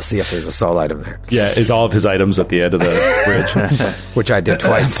 you'll see if there's a soul item there. Yeah, is all of his items at the end of the bridge. Which I did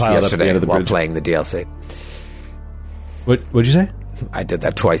twice Piled up at the yesterday end of the while bridge. playing the DLC. What'd you say? I did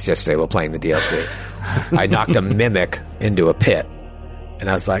that twice yesterday while playing the DLC. I knocked a mimic into a pit, and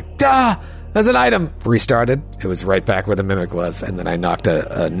I was like, there's an item. Restarted. It was right back where the mimic was, and then I knocked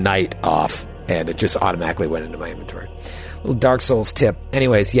a knight off, and it just automatically went into my inventory. Little Dark Souls tip.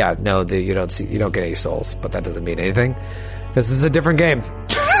 Anyways, yeah, no, you don't get any souls, but that doesn't mean anything because this is a different game.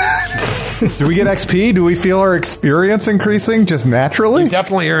 Do we get XP? Do we feel our experience increasing just naturally? You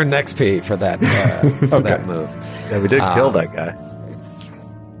definitely earned XP for that that move. Yeah, we did kill that guy.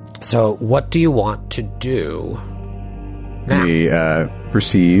 So, what do you want to do now? we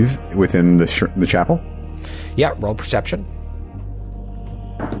perceive within the chapel. Yeah, roll perception.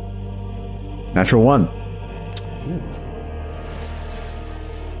 Natural 1.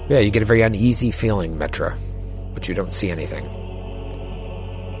 Yeah, you get a very uneasy feeling, Metra, but you don't see anything.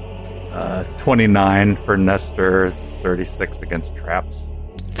 29 for Nestor, 36 against traps.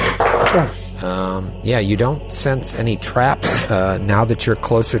 Yeah, you don't sense any traps. Now that you're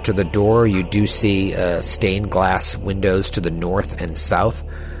closer to the door, you do see stained glass windows to the north and south.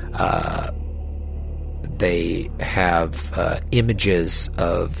 They have images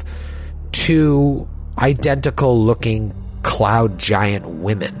of two identical-looking cloud giant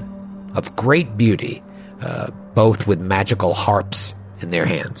women of great beauty, both with magical harps in their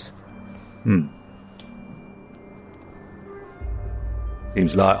hands.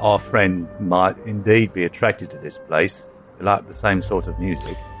 Seems like our friend might indeed be attracted to this place. They like the same sort of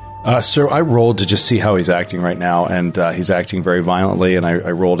music. So I rolled to just see how he's acting right now, and he's acting very violently, and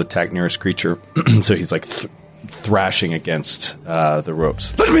I rolled attack nearest creature. So he's like thrashing against the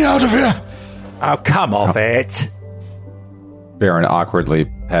ropes. Let me out of here! Oh, come off it. Baron awkwardly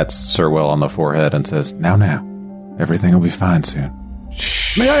pats Sir Will on the forehead and says, Now, everything will be fine soon.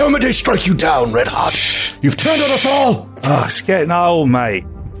 May I already strike you down, Red Heart? You've turned on us all. Oh, it's getting old, mate.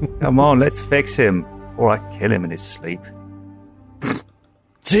 Come on, let's fix him before I kill him in his sleep.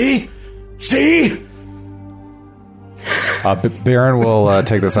 See? Baron will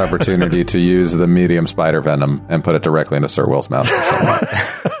take this opportunity to use the medium spider venom and put it directly into Sir Will's mouth.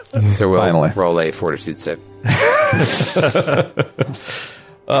 So we'll Finally. roll a fortitude save.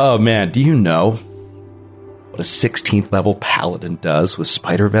 Oh, man. Do you know what a 16th level paladin does with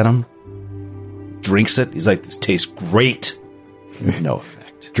spider venom? Drinks it. He's like, this tastes great. No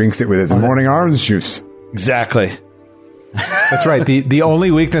effect. Drinks it with his morning orange juice. Exactly. That's right. The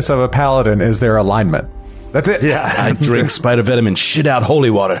only weakness of a paladin is their alignment. That's it. Yeah. I drink spider venom and shit out holy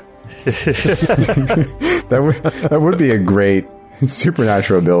water. That would be a great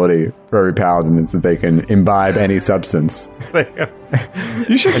supernatural ability for every paladin, is that they can imbibe any substance.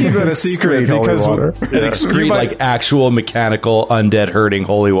 You should keep that a secret Holy because water. Excrete like actual mechanical undead hurting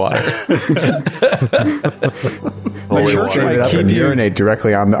holy water. Holy church water. might It up keep and you- urinate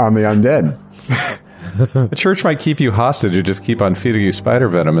directly on the undead. the church might keep you hostage or just keep on feeding you spider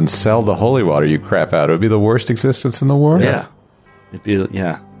venom and sell the holy water you crap out. It would be the worst existence in the world. Yeah. It'd be,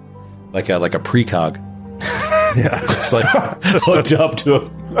 like a precog. Yeah. It's like hooked up to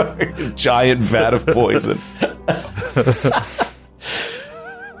a giant vat of poison.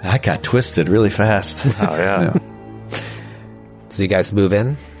 That got twisted really fast. Oh, yeah. So you guys move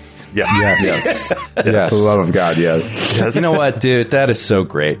in? Yeah. Yes. For the love of God, yes. You know what, dude? That is so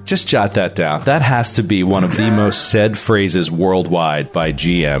great. Just jot that down. That has to be one of the most said phrases worldwide by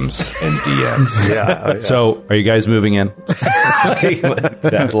GMs and DMs. Yeah. So, are you guys moving in?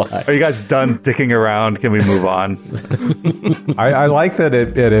 That line. Are you guys done dicking around? Can we move on? I like that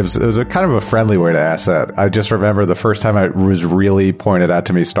it was a kind of a friendly way to ask that. I just remember the first time it was really pointed out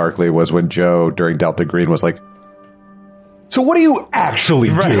to me starkly was when Joe, during Delta Green, was like, so what do you actually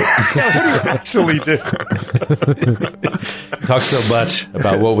do? What do you actually do? Talk so much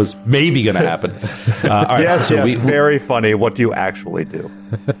about what was maybe going to happen. All right, Yes, so yes, very funny. What do you actually do?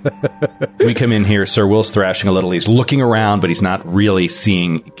 we come in here. Sir Will's thrashing a little. He's looking around, but he's not really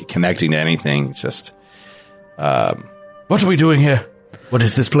connecting to anything. It's just, what are we doing here? What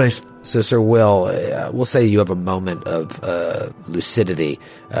is this place? So, Sir Will, we'll say you have a moment of lucidity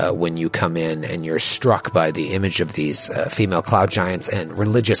when you come in and you're struck by the image of these female cloud giants and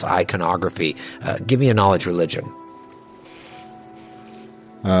religious iconography. Give me a knowledge religion.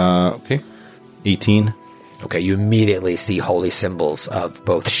 Okay. 18. Okay, you immediately see holy symbols of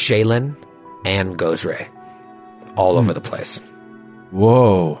both Shaylin and Gozray all over the place.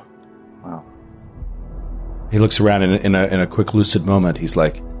 Whoa. Wow. He looks around in a quick lucid moment. He's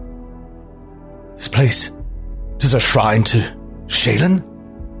like, this place is a shrine to Shaylin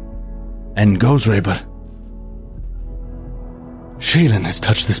and Gozray, but Shaylin has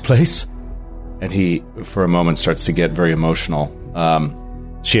touched this place. And he, for a moment, starts to get very emotional.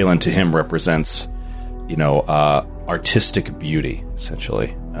 Shaylin to him represents, artistic beauty,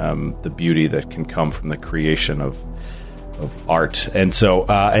 essentially. The beauty that can come from the creation of art. And so,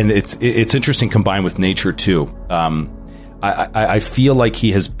 and it's interesting combined with nature too. I feel like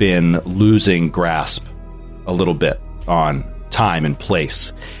he has been losing grasp a little bit on time and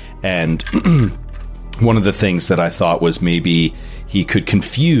place. And one of the things that I thought was maybe he could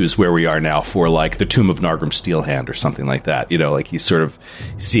confuse where we are now for like the Tomb of Nargrim Steelhand or something like that. Like he's sort of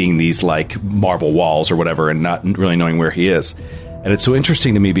seeing these like marble walls or whatever and not really knowing where he is. And it's so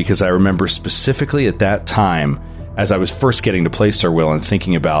interesting to me because I remember specifically at that time, as I was first getting to play Sir Will and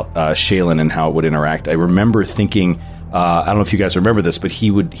thinking about Shaylin and how it would interact, I remember thinking, I don't know if you guys remember this, but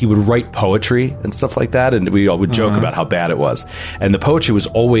he would write poetry and stuff like that, and we all would joke about how bad it was. And the poetry was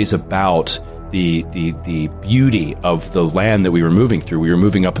always about the beauty of the land that we were moving through. We were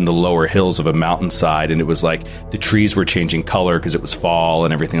moving up in the lower hills of a mountainside, and it was like the trees were changing color because it was fall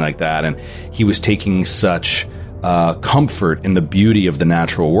and everything like that. And he was taking such comfort in the beauty of the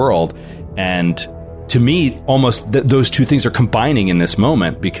natural world. And to me, almost those two things are combining in this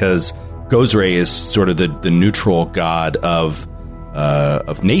moment because Gozray is sort of the neutral god of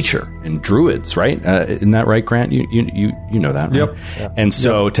nature and druids, right? Isn't that right, Grant? You know that, right? Yep. And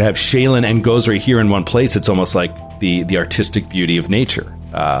so to have Shaylin and Gozray here in one place, it's almost like the artistic beauty of nature.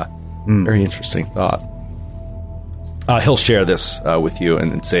 Very interesting thought. He'll share this with you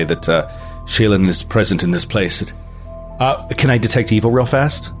and say that Shaylin is present in this place. Can I detect evil real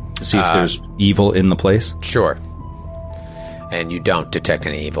fast to see if there's evil in the place? Sure. And you don't detect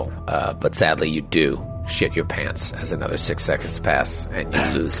any evil, but sadly you do shit your pants as another 6 seconds pass and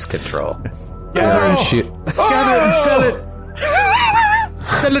you lose control. Gather it and sell it.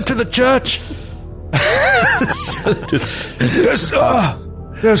 Sell it to the church.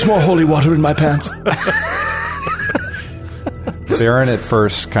 There's more holy water in my pants. Baron at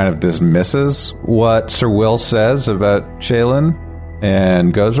first kind of dismisses what Sir Will says about Shaylin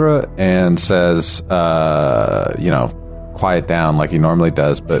and Gozra and says, quiet down like he normally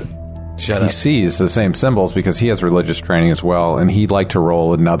does, but he sees the same symbols because he has religious training as well, and he'd like to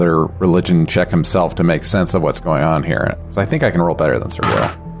roll another religion check himself to make sense of what's going on here. So I think I can roll better than Sir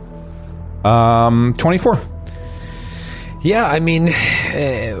Will. 24. Yeah, I mean,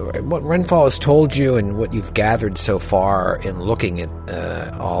 what Renfall has told you and what you've gathered so far in looking at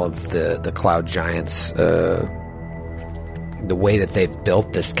all of the Cloud Giants, the way that they've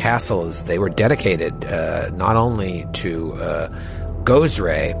built this castle is they were dedicated not only to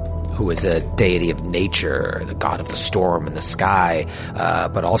Gozre, who is a deity of nature, the god of the storm and the sky,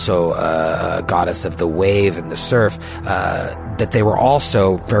 but also a goddess of the wave and the surf, that they were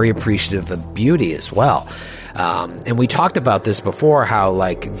also very appreciative of beauty as well. And we talked about this before, how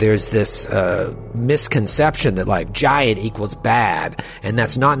there's this misconception that giant equals bad, and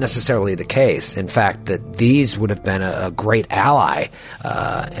that's not necessarily the case. In fact, that these would have been a great ally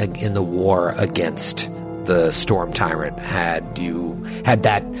in the war against the Storm Tyrant had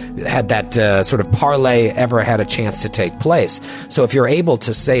that sort of parlay ever had a chance to take place. So if you're able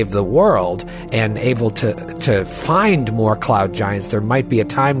to save the world and able to find more Cloud Giants, there might be a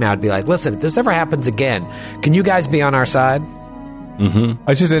time now to be like, listen, if this ever happens again, can you guys be on our side? Mm-hmm.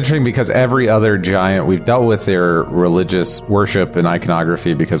 It's just interesting because every other giant, we've dealt with their religious worship and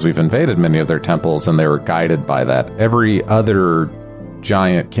iconography because we've invaded many of their temples and they were guided by that. Every other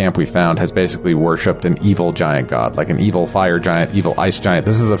giant camp we found has basically worshipped an evil giant god, like an evil fire giant, evil ice giant.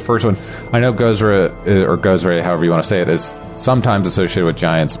 This is the first one. I know Gozra, or Gozre, however you want to say it, is sometimes associated with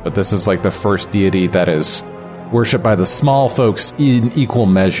giants, but this is like the first deity that is worshipped by the small folks in equal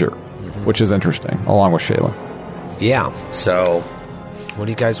measure, which is interesting, along with Shayla. Yeah, so what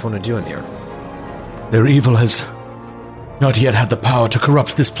do you guys want to do in here? Their evil has not yet had the power to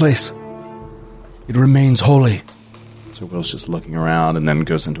corrupt this place. It remains holy. So Will's just looking around and then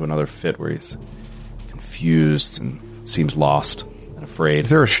goes into another fit where he's confused and seems lost and afraid.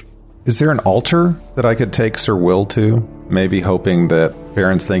 Is there an altar that I could take Sir Will to? Maybe hoping that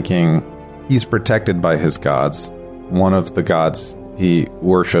Baron's thinking he's protected by his gods. One of the gods he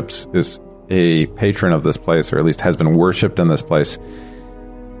worships is a patron of this place, or at least has been worshipped in this place.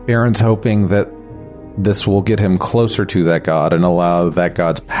 Baron's hoping that this will get him closer to that god and allow that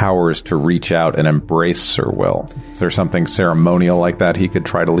god's powers to reach out and embrace Sir Will. Is there something ceremonial like that he could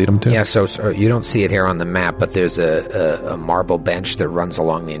try to lead him to? Yeah, so you don't see it here on the map, but there's a marble bench that runs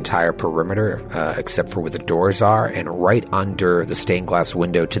along the entire perimeter, except for where the doors are, and right under the stained glass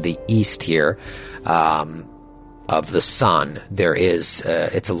window to the east here of the sun, there is,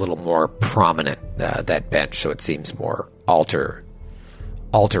 it's a little more prominent, that bench, so it seems more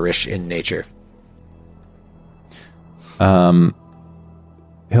altar-ish in nature. Baron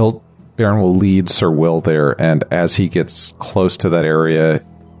will lead Sir Will there, and as he gets close to that area,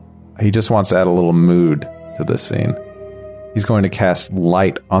 he just wants to add a little mood to this scene. He's going to cast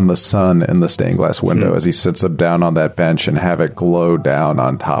light on the sun in the stained glass window as he sits up down on that bench and have it glow down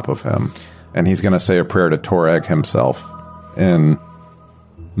on top of him. And he's going to say a prayer to Torag himself in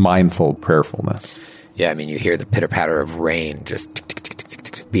mindful prayerfulness. Yeah, I mean, you hear the pitter-patter of rain just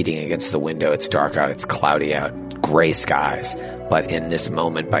beating against the window. It's dark out, it's cloudy out, gray skies. But in this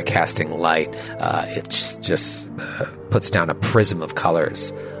moment, by casting light, it just puts down a prism of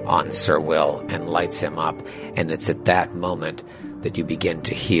colors on Sir Will and lights him up. And it's at that moment that you begin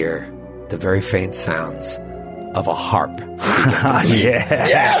to hear the very faint sounds of a harp.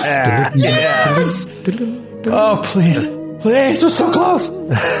 Yes! Oh, please, we're so close.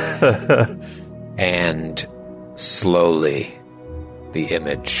 And slowly, the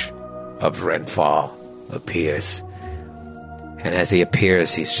image of Renfall appears. And as he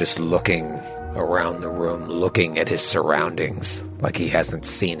appears, he's just looking around the room, looking at his surroundings like he hasn't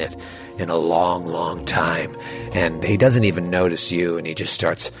seen it in a long, long time. And he doesn't even notice you, and he just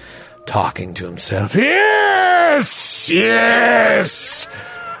starts talking to himself. Yes!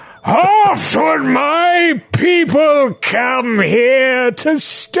 Often my people come here to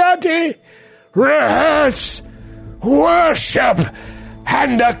study, rehearse, worship,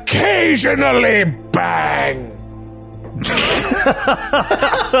 and occasionally bang.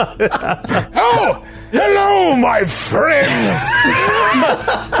 Oh, hello, my friends.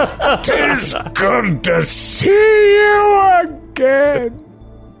 'Tis good to see you again.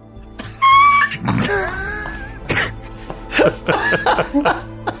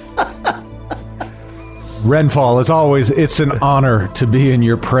 Renfall, as always, it's an honor to be in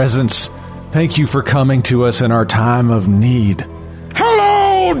your presence. Thank you for coming to us in our time of need.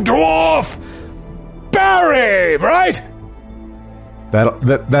 Hello, dwarf! Barry, right?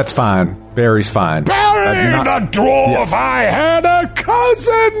 That's fine. Barry's fine. Barry the dwarf! Yeah. I had a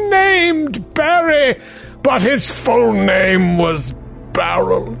cousin named Barry, but his full name was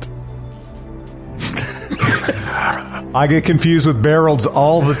Barreled. I get confused with Barrelds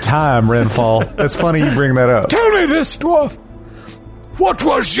all the time, Renfall. That's funny you bring that up. Tell me this, dwarf. What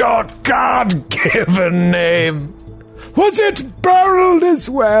was your God-given name? Was it Barreled as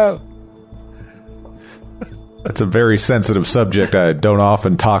well? That's a very sensitive subject I don't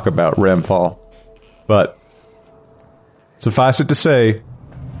often talk about, Renfall. But suffice it to say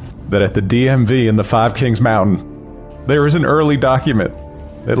that at the DMV in the Five Kings Mountain, there is an early document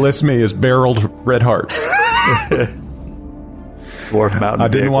that lists me as Barreled Redheart. Dwarf Mountain. I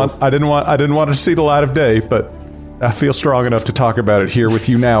didn't want to see the light of day, but I feel strong enough to talk about it here with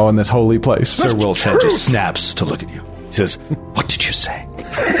you now in this holy place. Sir Wilson just snaps to look at you. He says, "What did you say?"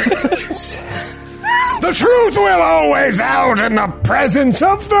 What did you say? The truth will always out in the presence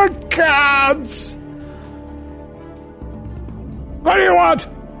of the gods. What do you want?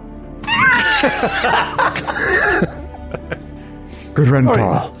 Good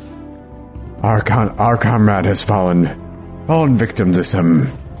Renfall. Our comrade has fallen victim to some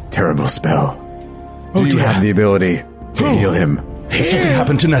terrible spell. Do you have the ability to heal him? Something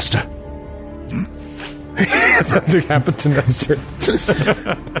happened to Nesta. Something happened to Nesta.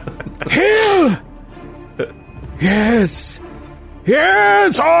 Heal! Yes.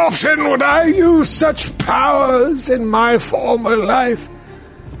 Yes, often would I use such powers in my former life.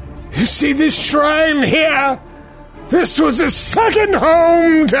 You see this shrine here? This was a second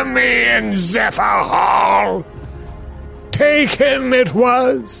home to me in Zephyr Hall. Taken it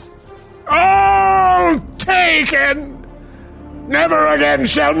was. All taken. Never again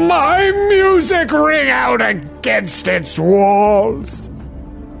shall my music ring out against its walls.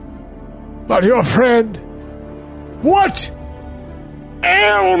 But your friend, what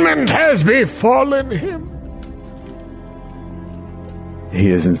ailment has befallen him? He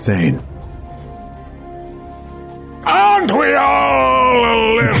is insane. Aren't we all a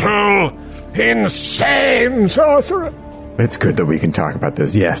little insane, sorcerer? It's good that we can talk about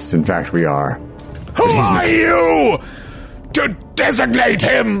this. Yes, in fact, we are. Who are you to designate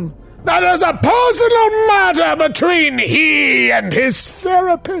him? That is a personal matter between he and his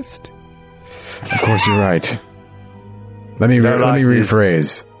therapist. Of course, you're right. Let me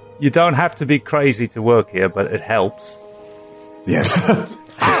rephrase. You don't have to be crazy to work here, but it helps. Yes,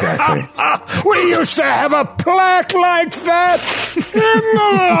 exactly. We used to have a plaque like that in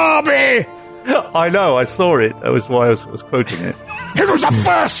the lobby. I know, I saw it. That was why I was quoting it. It was the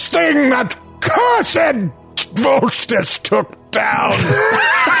first thing that cursed Volstis took down.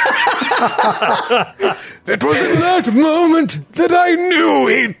 It was in that moment that I knew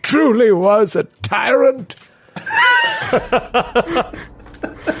he truly was a tyrant.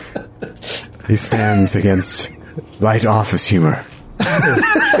 He stands against light office humor.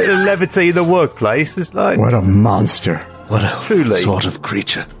 Bit of levity in the workplace, this night. What a monster. What a sort of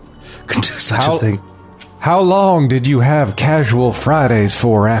creature could do such a thing. How long did you have casual Fridays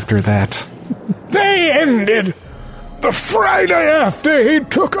for after that? They ended the Friday after he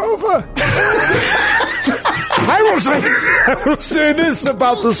took over. I will say this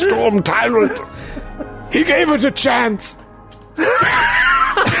about the Storm Tyrant. He gave it a chance.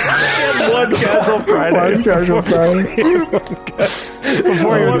 One casual Friday.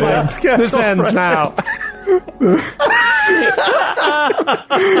 Before he was like, this ends now.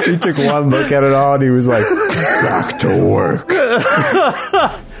 He took one look at it all and he was like, back to work.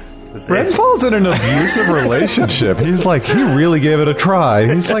 Renfall's in an abusive relationship. He's like, he really gave it a try.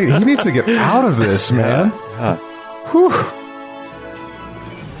 He's like, he needs to get out of this, man. Whew.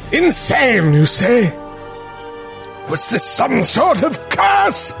 Insane, you say? Was this some sort of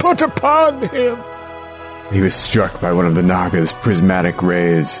curse put upon him? He was struck by one of the Naga's prismatic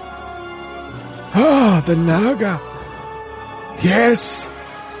rays. Oh, the Naga. Yes.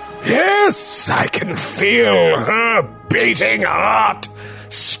 Yes, I can feel her beating heart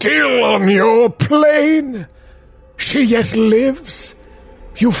still on your plane. She yet lives.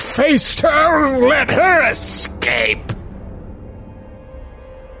 You faced her and let her escape.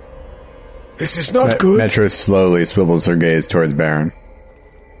 This is not good. Metro slowly swivels her gaze towards Baron.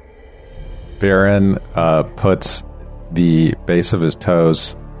 Baron puts the base of his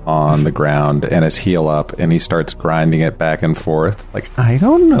toes on the ground and his heel up, and he starts grinding it back and forth. Like, I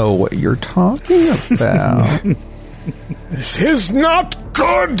don't know what you're talking about. This is not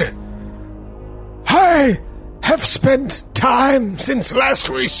good. I have spent time since last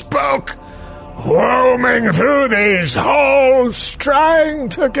we spoke roaming through these halls, trying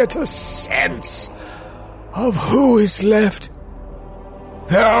to get a sense of who is left.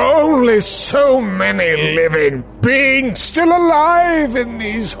 There are only so many living beings still alive in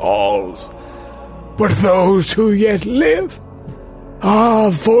these halls, but those who yet live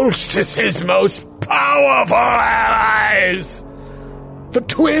are Volstis's most powerful allies. The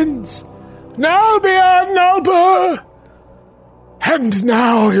twins, Nalby and Nalbur. And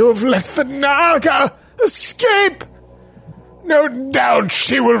now you have let the Naga escape. No doubt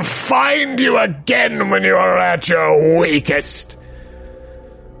she will find you again when you are at your weakest.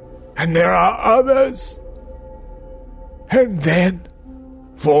 And there are others. And then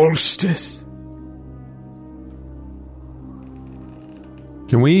Volstis.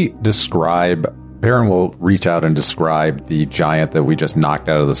 Can we describe... Baron will reach out and describe the giant that we just knocked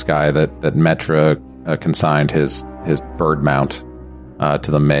out of the sky that Metra consigned his bird mount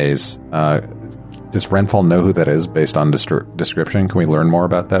to the maze. Does Renfall know who that is based on description? Can we learn more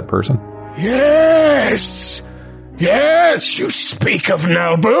about that person? Yes! Yes, you speak of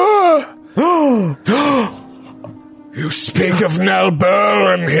Nalbur! You speak of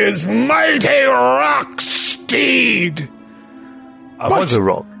Nalbur and his mighty rock steed! I was a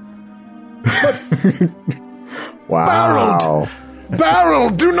rock. Wow. Barrel,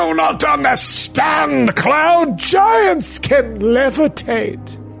 do you not understand? Cloud giants can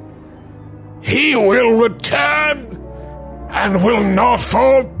levitate. He will return and will not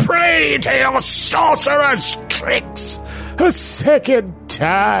fall prey to your sorcerer's tricks a second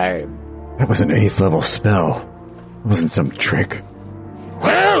time. That was an 8th level spell. It wasn't some trick.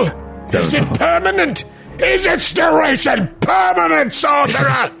 Well, is it permanent? Is its duration permanent,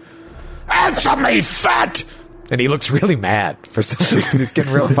 sorcerer? Answer me that! And he looks really mad for some reason. He's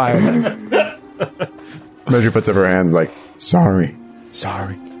getting real fired up. Measure puts up her hands like, sorry.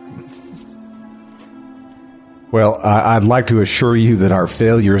 Well, I'd like to assure you that our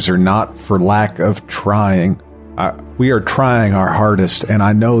failures are not for lack of trying. We are trying our hardest, and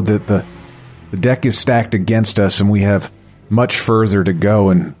I know that the deck is stacked against us, and we have much further to go,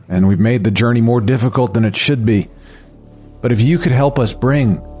 and we've made the journey more difficult than it should be. But if you could help us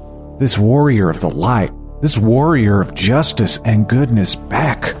bring this warrior of the light, this warrior of justice and goodness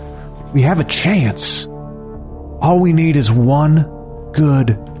back, we have a chance. All we need is one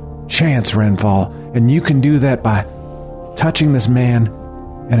good chance, Renfall, and you can do that by touching this man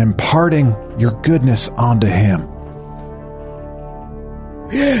and imparting your goodness onto him.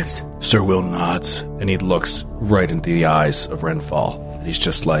 Yes. Sir Will nods, and he looks right into the eyes of Renfall, and he's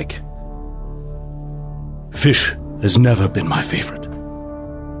just like, fish has never been my favorite.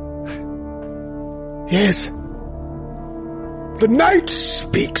 Yes. The knight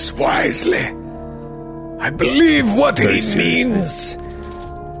speaks wisely. I believe what he means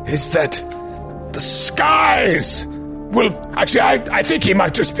is that the skies will... Actually, I think he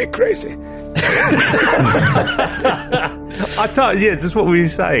might just be crazy. I thought, yeah, that's what we were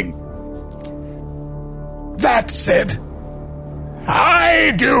saying. That said,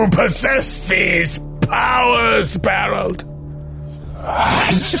 I do possess these powers, Barreled.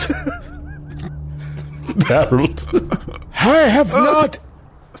 Barreled. I have not,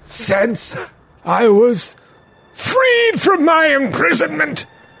 since I was freed from my imprisonment,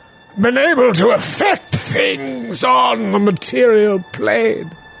 been able to affect things on the material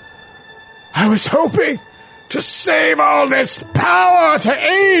plane. I was hoping to save all this power to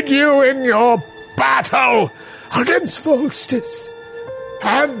aid you in your battle against Volstis,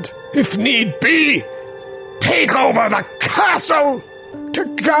 and, if need be, take over the castle to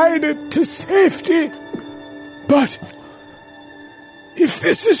guide it to safety. But if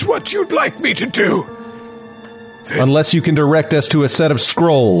this is what you'd like me to do... Unless you can direct us to a set of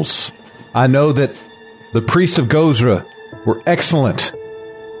scrolls. I know that the priests of Gozra were excellent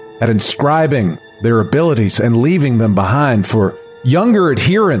at inscribing their abilities and leaving them behind for younger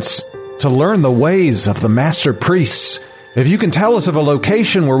adherents to learn the ways of the master priests. If you can tell us of a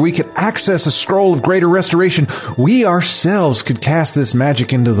location where we could access a scroll of greater restoration, we ourselves could cast this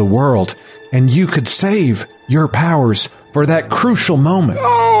magic into the world, and you could save your powers for that crucial moment.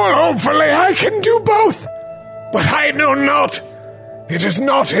 Oh, well, hopefully I can do both. But I know not. It is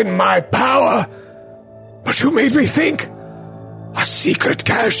not in my power. But you made me think. A secret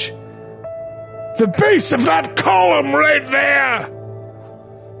cache. The base of that column right there.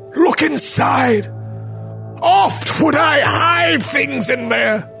 Look inside. Oft would I hide things in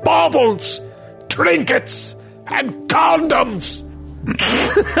there. Baubles, trinkets, and condoms.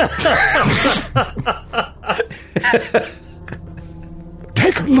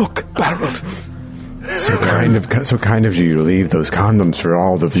 Take a look, Barrel. So kind of you to leave those condoms for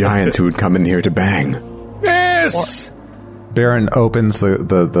all the giants who would come in here to bang. Yes. Baron opens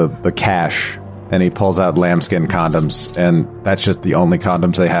the cache and he pulls out lambskin condoms, and that's just the only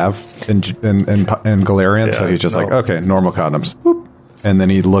condoms they have in Galarian. Yeah, so he's just no. like, okay, normal condoms. Boop. And then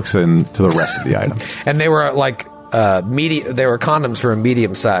he looks into the rest of the items. And they were like they were condoms for a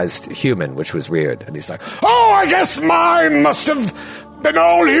medium-sized human, which was weird. And he's like, "Oh, I guess mine must have been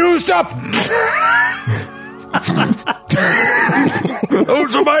all used up."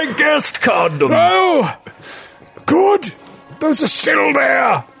 Those are my guest condoms. Oh, good. Those are still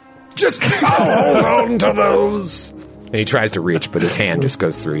there. Just I'll hold on to those. And he tries to reach, but his hand just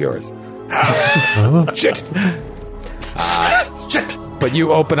goes through yours. Shit. Shit. But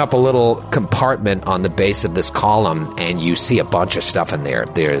you open up a little compartment on the base of this column, and you see a bunch of stuff in there.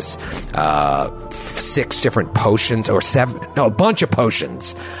 There's 6 different potions, or 7, no, a bunch of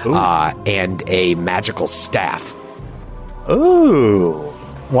potions, and a magical staff. Ooh.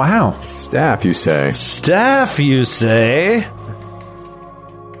 Wow. Staff, you say? Staff, you say?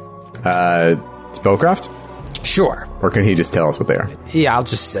 Spellcraft? Sure. Or can he just tell us what they are? Yeah, I'll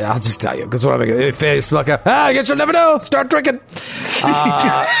just tell you, because what am I going to face? I guess you'll never know. Start drinking.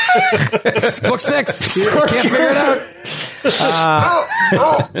 Book 6. Can't figure it out.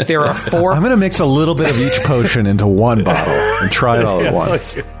 There are 4. I'm going to mix a little bit of each potion into one bottle and try it all at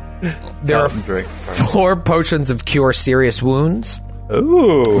once. There are 4 potions of cure serious wounds.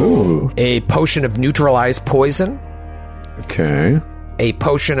 Ooh. A potion of neutralize poison. Okay. A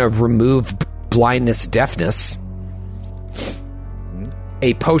potion of remove blindness, deafness.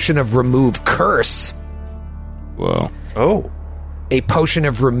 A potion of remove curse. Whoa. Oh. A potion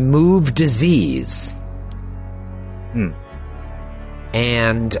of remove disease.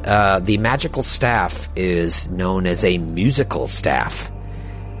 And the magical staff is known as a musical staff.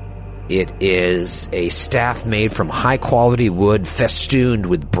 It is a staff made from high-quality wood festooned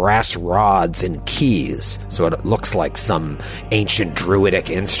with brass rods and keys, so it looks like some ancient druidic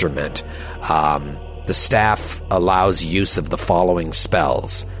instrument. The staff allows use of the following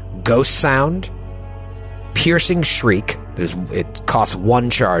spells: Ghost Sound, Piercing Shriek. It costs 1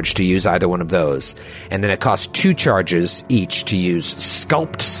 charge to use either one of those, and then it costs 2 charges each to use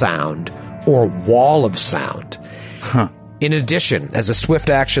Sculpt Sound or Wall of Sound. In addition, as a swift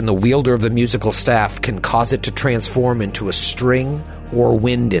action, the wielder of the musical staff can cause it to transform into a string or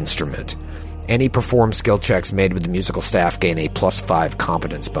wind instrument. Any performed skill checks made with the musical staff gain a +5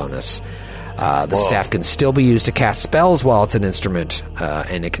 competence bonus. The staff can still be used to cast spells while it's an instrument,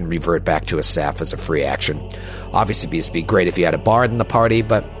 and it can revert back to a staff as a free action. Obviously, it'd be great if you had a bard in the party,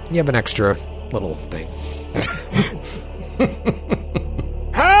 but you have an extra little thing.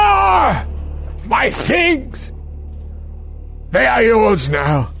 My things! They are yours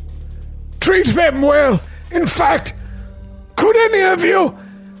now. Treat them well. In fact, could any of you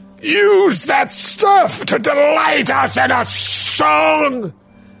use that stuff to delight us in a song?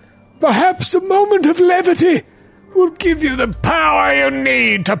 Perhaps a moment of levity will give you the power you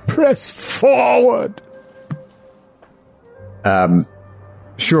need to press forward.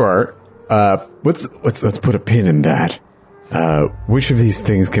 Sure. Let's put a pin in that. Which of these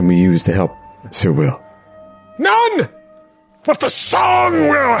things can we use to help Sir Will? None! But the song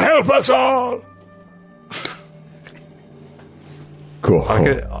will help us all. Cool.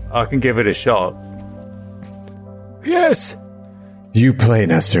 I can give it a shot. Yes. You play,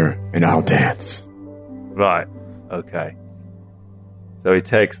 Nestor, and I'll dance. Right. Okay. So he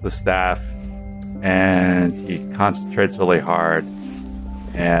takes the staff and he concentrates really hard,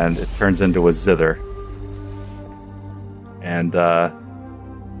 and it turns into a zither. And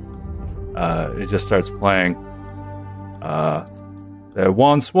it just starts playing. There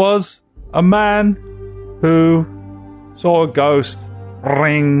once was a man who saw a ghost.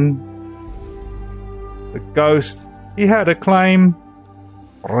 Ring. The ghost, he had a claim.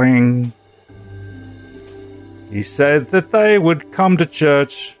 Ring. He said that they would come to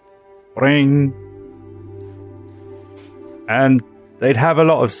church. Ring. And they'd have a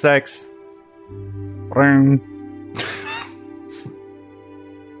lot of sex. Ring.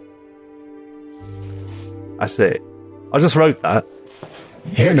 That's it. I just wrote that.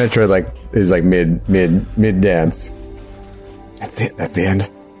 Yeah, Metroid is mid dance. That's it. That's the end.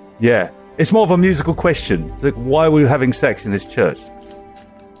 Yeah. It's more of a musical question. It's like, why are we having sex in this church?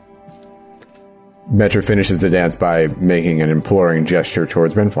 Metro finishes the dance by making an imploring gesture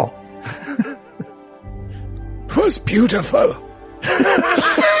towards Benfall. Was beautiful.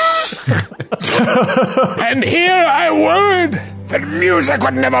 And here I worried that music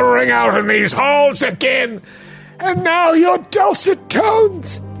would never ring out in these halls again. And now your dulcet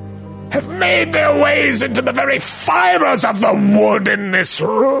tones have made their ways into the very fibers of the wood in this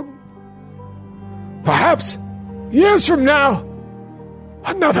room. Perhaps, years from now,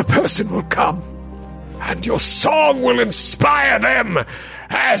 another person will come, and your song will inspire them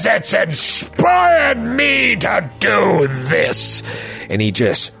as it's inspired me to do this. And he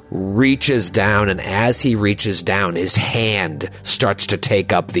just reaches down, and as he reaches down, his hand starts to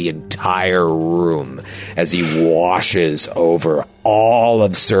take up the entire room as he washes over all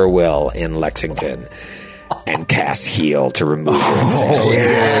of Sir Will in Lexington and casts Heal to remove it.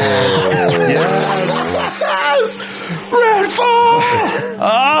 Yes! Redfall!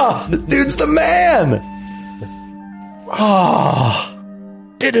 Ah, the dude's the man! Ah.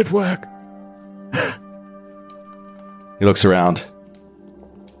 Did it work? He looks around.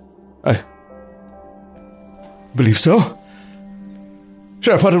 I believe so.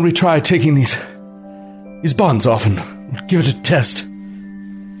 Sheriff, why don't we try taking these bonds off and give it a test?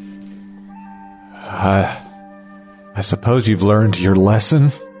 I suppose you've learned your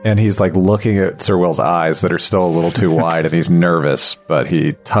lesson. And he's like looking at Sir Will's eyes that are still a little too wide, and he's nervous, but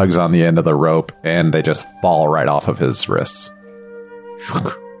he tugs on the end of the rope, and they just fall right off of his wrists.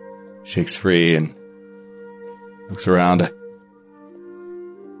 Shakes free and looks around.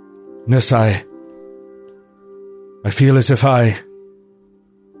 Yes, I feel as if I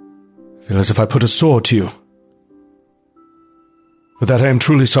put a sore to you. For that I am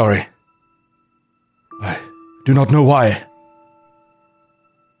truly sorry. I do not know why.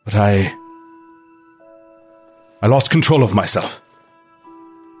 But I lost control of myself.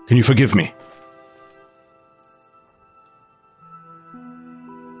 Can you forgive me?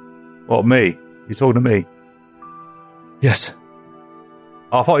 What, me? You talking to me? Yes.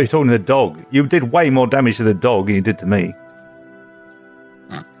 I thought you were talking to the dog. You did way more damage to the dog than you did to me.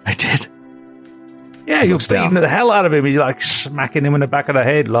 I did. Yeah, you're beating the hell out of him. You're like smacking him in the back of the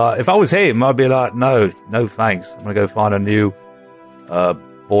head. Like, if I was him, I'd be like, no thanks. I'm going to go find a new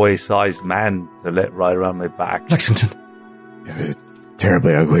boy-sized man to let ride around my back. Lexington. It was a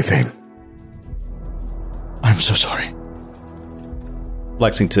terribly ugly thing. I'm so sorry.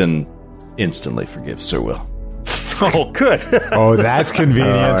 Lexington instantly forgives Sir Will. Oh, good. Oh, that's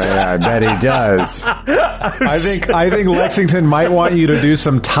convenient. Oh, yeah, I bet he does. I think Lexington might want you to do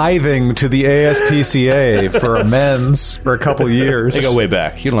some tithing to the ASPCA for amends for a couple years. They go way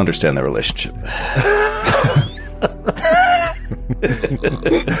back. You don't understand their relationship.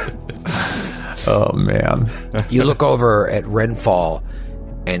 Oh, man. You look over at Renfall,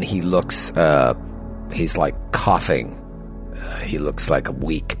 and he looks, he's like coughing. He looks like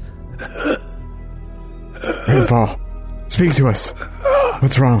weak. Renfall, speak to us.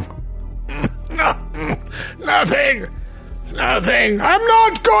 What's wrong? Nothing. I'm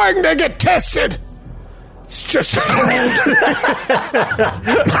not going to get tested. It's just a cold.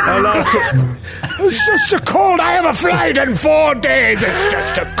 It's just a cold. I have a flight in 4 days. It's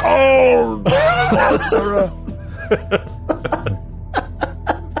just a cold.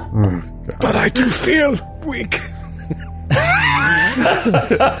 But I do feel weak.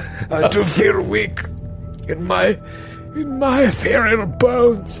 I do feel weak in my ethereal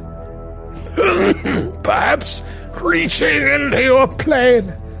bones. Perhaps reaching into your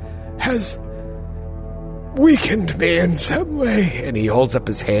plane has weakened me in some way. And he holds up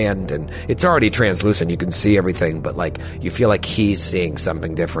his hand, and it's already translucent. You can see everything, but like you feel like he's seeing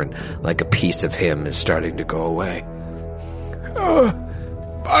something different. Like a piece of him is starting to go away. Oh,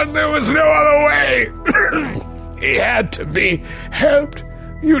 but there was no other way. He had to be helped.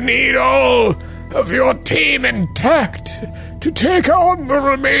 You need all of your team intact to take on the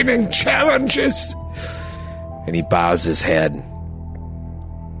remaining challenges. And he bows his head,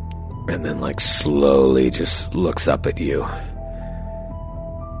 and then like slowly just looks up at you.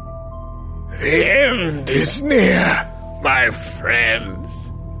 The end is near, my friends.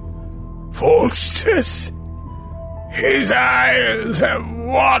 Volstis, his eyes have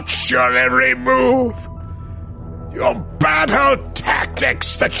watched your every move. Your battle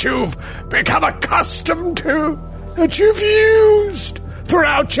tactics that you've become accustomed to, that you've used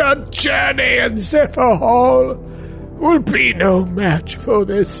throughout your journey in Zephyr Hall, will be no match for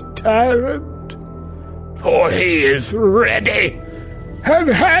this tyrant. For he is ready and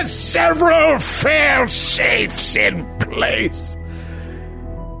has several fail-safes in place.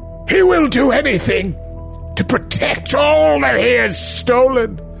 He will do anything to protect all that he has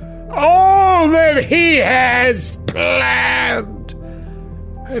stolen, all that he has planned,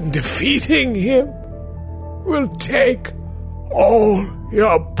 and defeating him will take all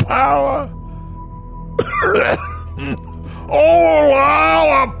your power. All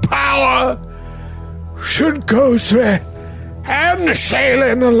our power should go And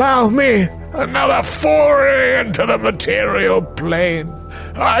Shaylin, allow me another foray into the material plane.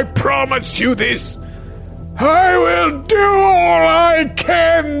 I promise you this. I will do all I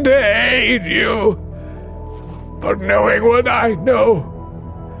can to aid you. But knowing what I know,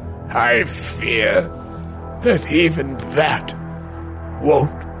 I fear that even that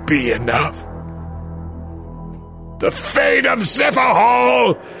won't be enough. The fate of Zephyr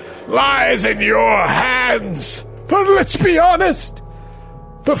Hall lies in your hands. But let's be honest,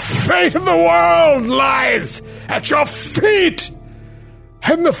 the fate of the world lies at your feet.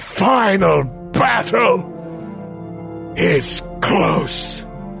 And the final battle is close.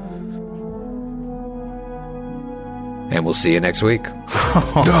 And we'll see you next week.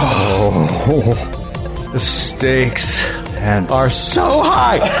 The stakes are so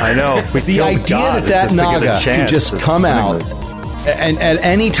high. I know. The idea that Naga can just come out and at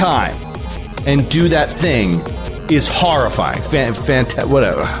any time and do that thing is horrifying. Fantastic.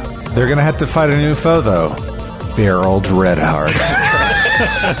 Whatever. They're going to have to fight a new foe, though. Barreled Redheart.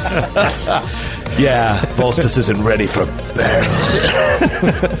 Yeah, Volstis isn't ready for barrels.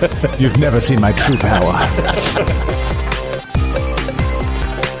 You've never seen my true power.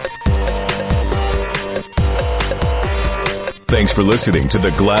 Thanks for listening to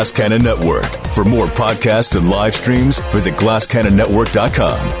the Glass Cannon Network. For more podcasts and live streams, visit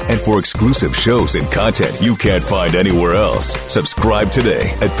glasscannonnetwork.com. And for exclusive shows and content you can't find anywhere else, subscribe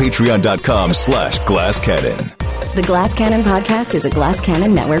today at patreon.com/glasscannon. The Glass Cannon Podcast is a Glass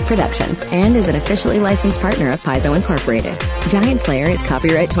Cannon Network production and is an officially licensed partner of Paizo Incorporated. Giantslayer is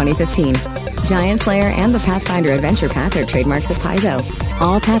copyright 2015. Giantslayer and the Pathfinder Adventure Path are trademarks of Paizo.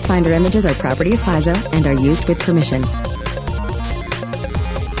 All Pathfinder images are property of Paizo and are used with permission.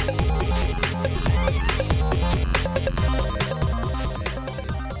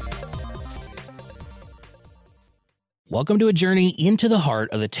 Welcome to a journey into the heart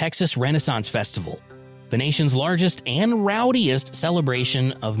of the Texas Renaissance Festival, the nation's largest and rowdiest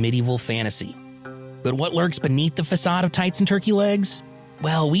celebration of medieval fantasy. But what lurks beneath the facade of tights and turkey legs?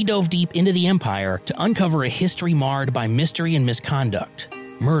 Well, we dove deep into the empire to uncover a history marred by mystery and misconduct,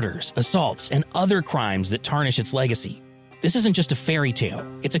 murders, assaults, and other crimes that tarnish its legacy. This isn't just a fairy tale,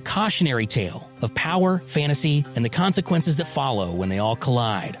 it's a cautionary tale of power, fantasy, and the consequences that follow when they all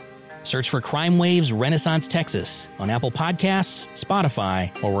collide. Search for Crime Waves Renaissance Texas on Apple Podcasts,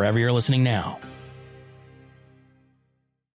 Spotify, or wherever you're listening now.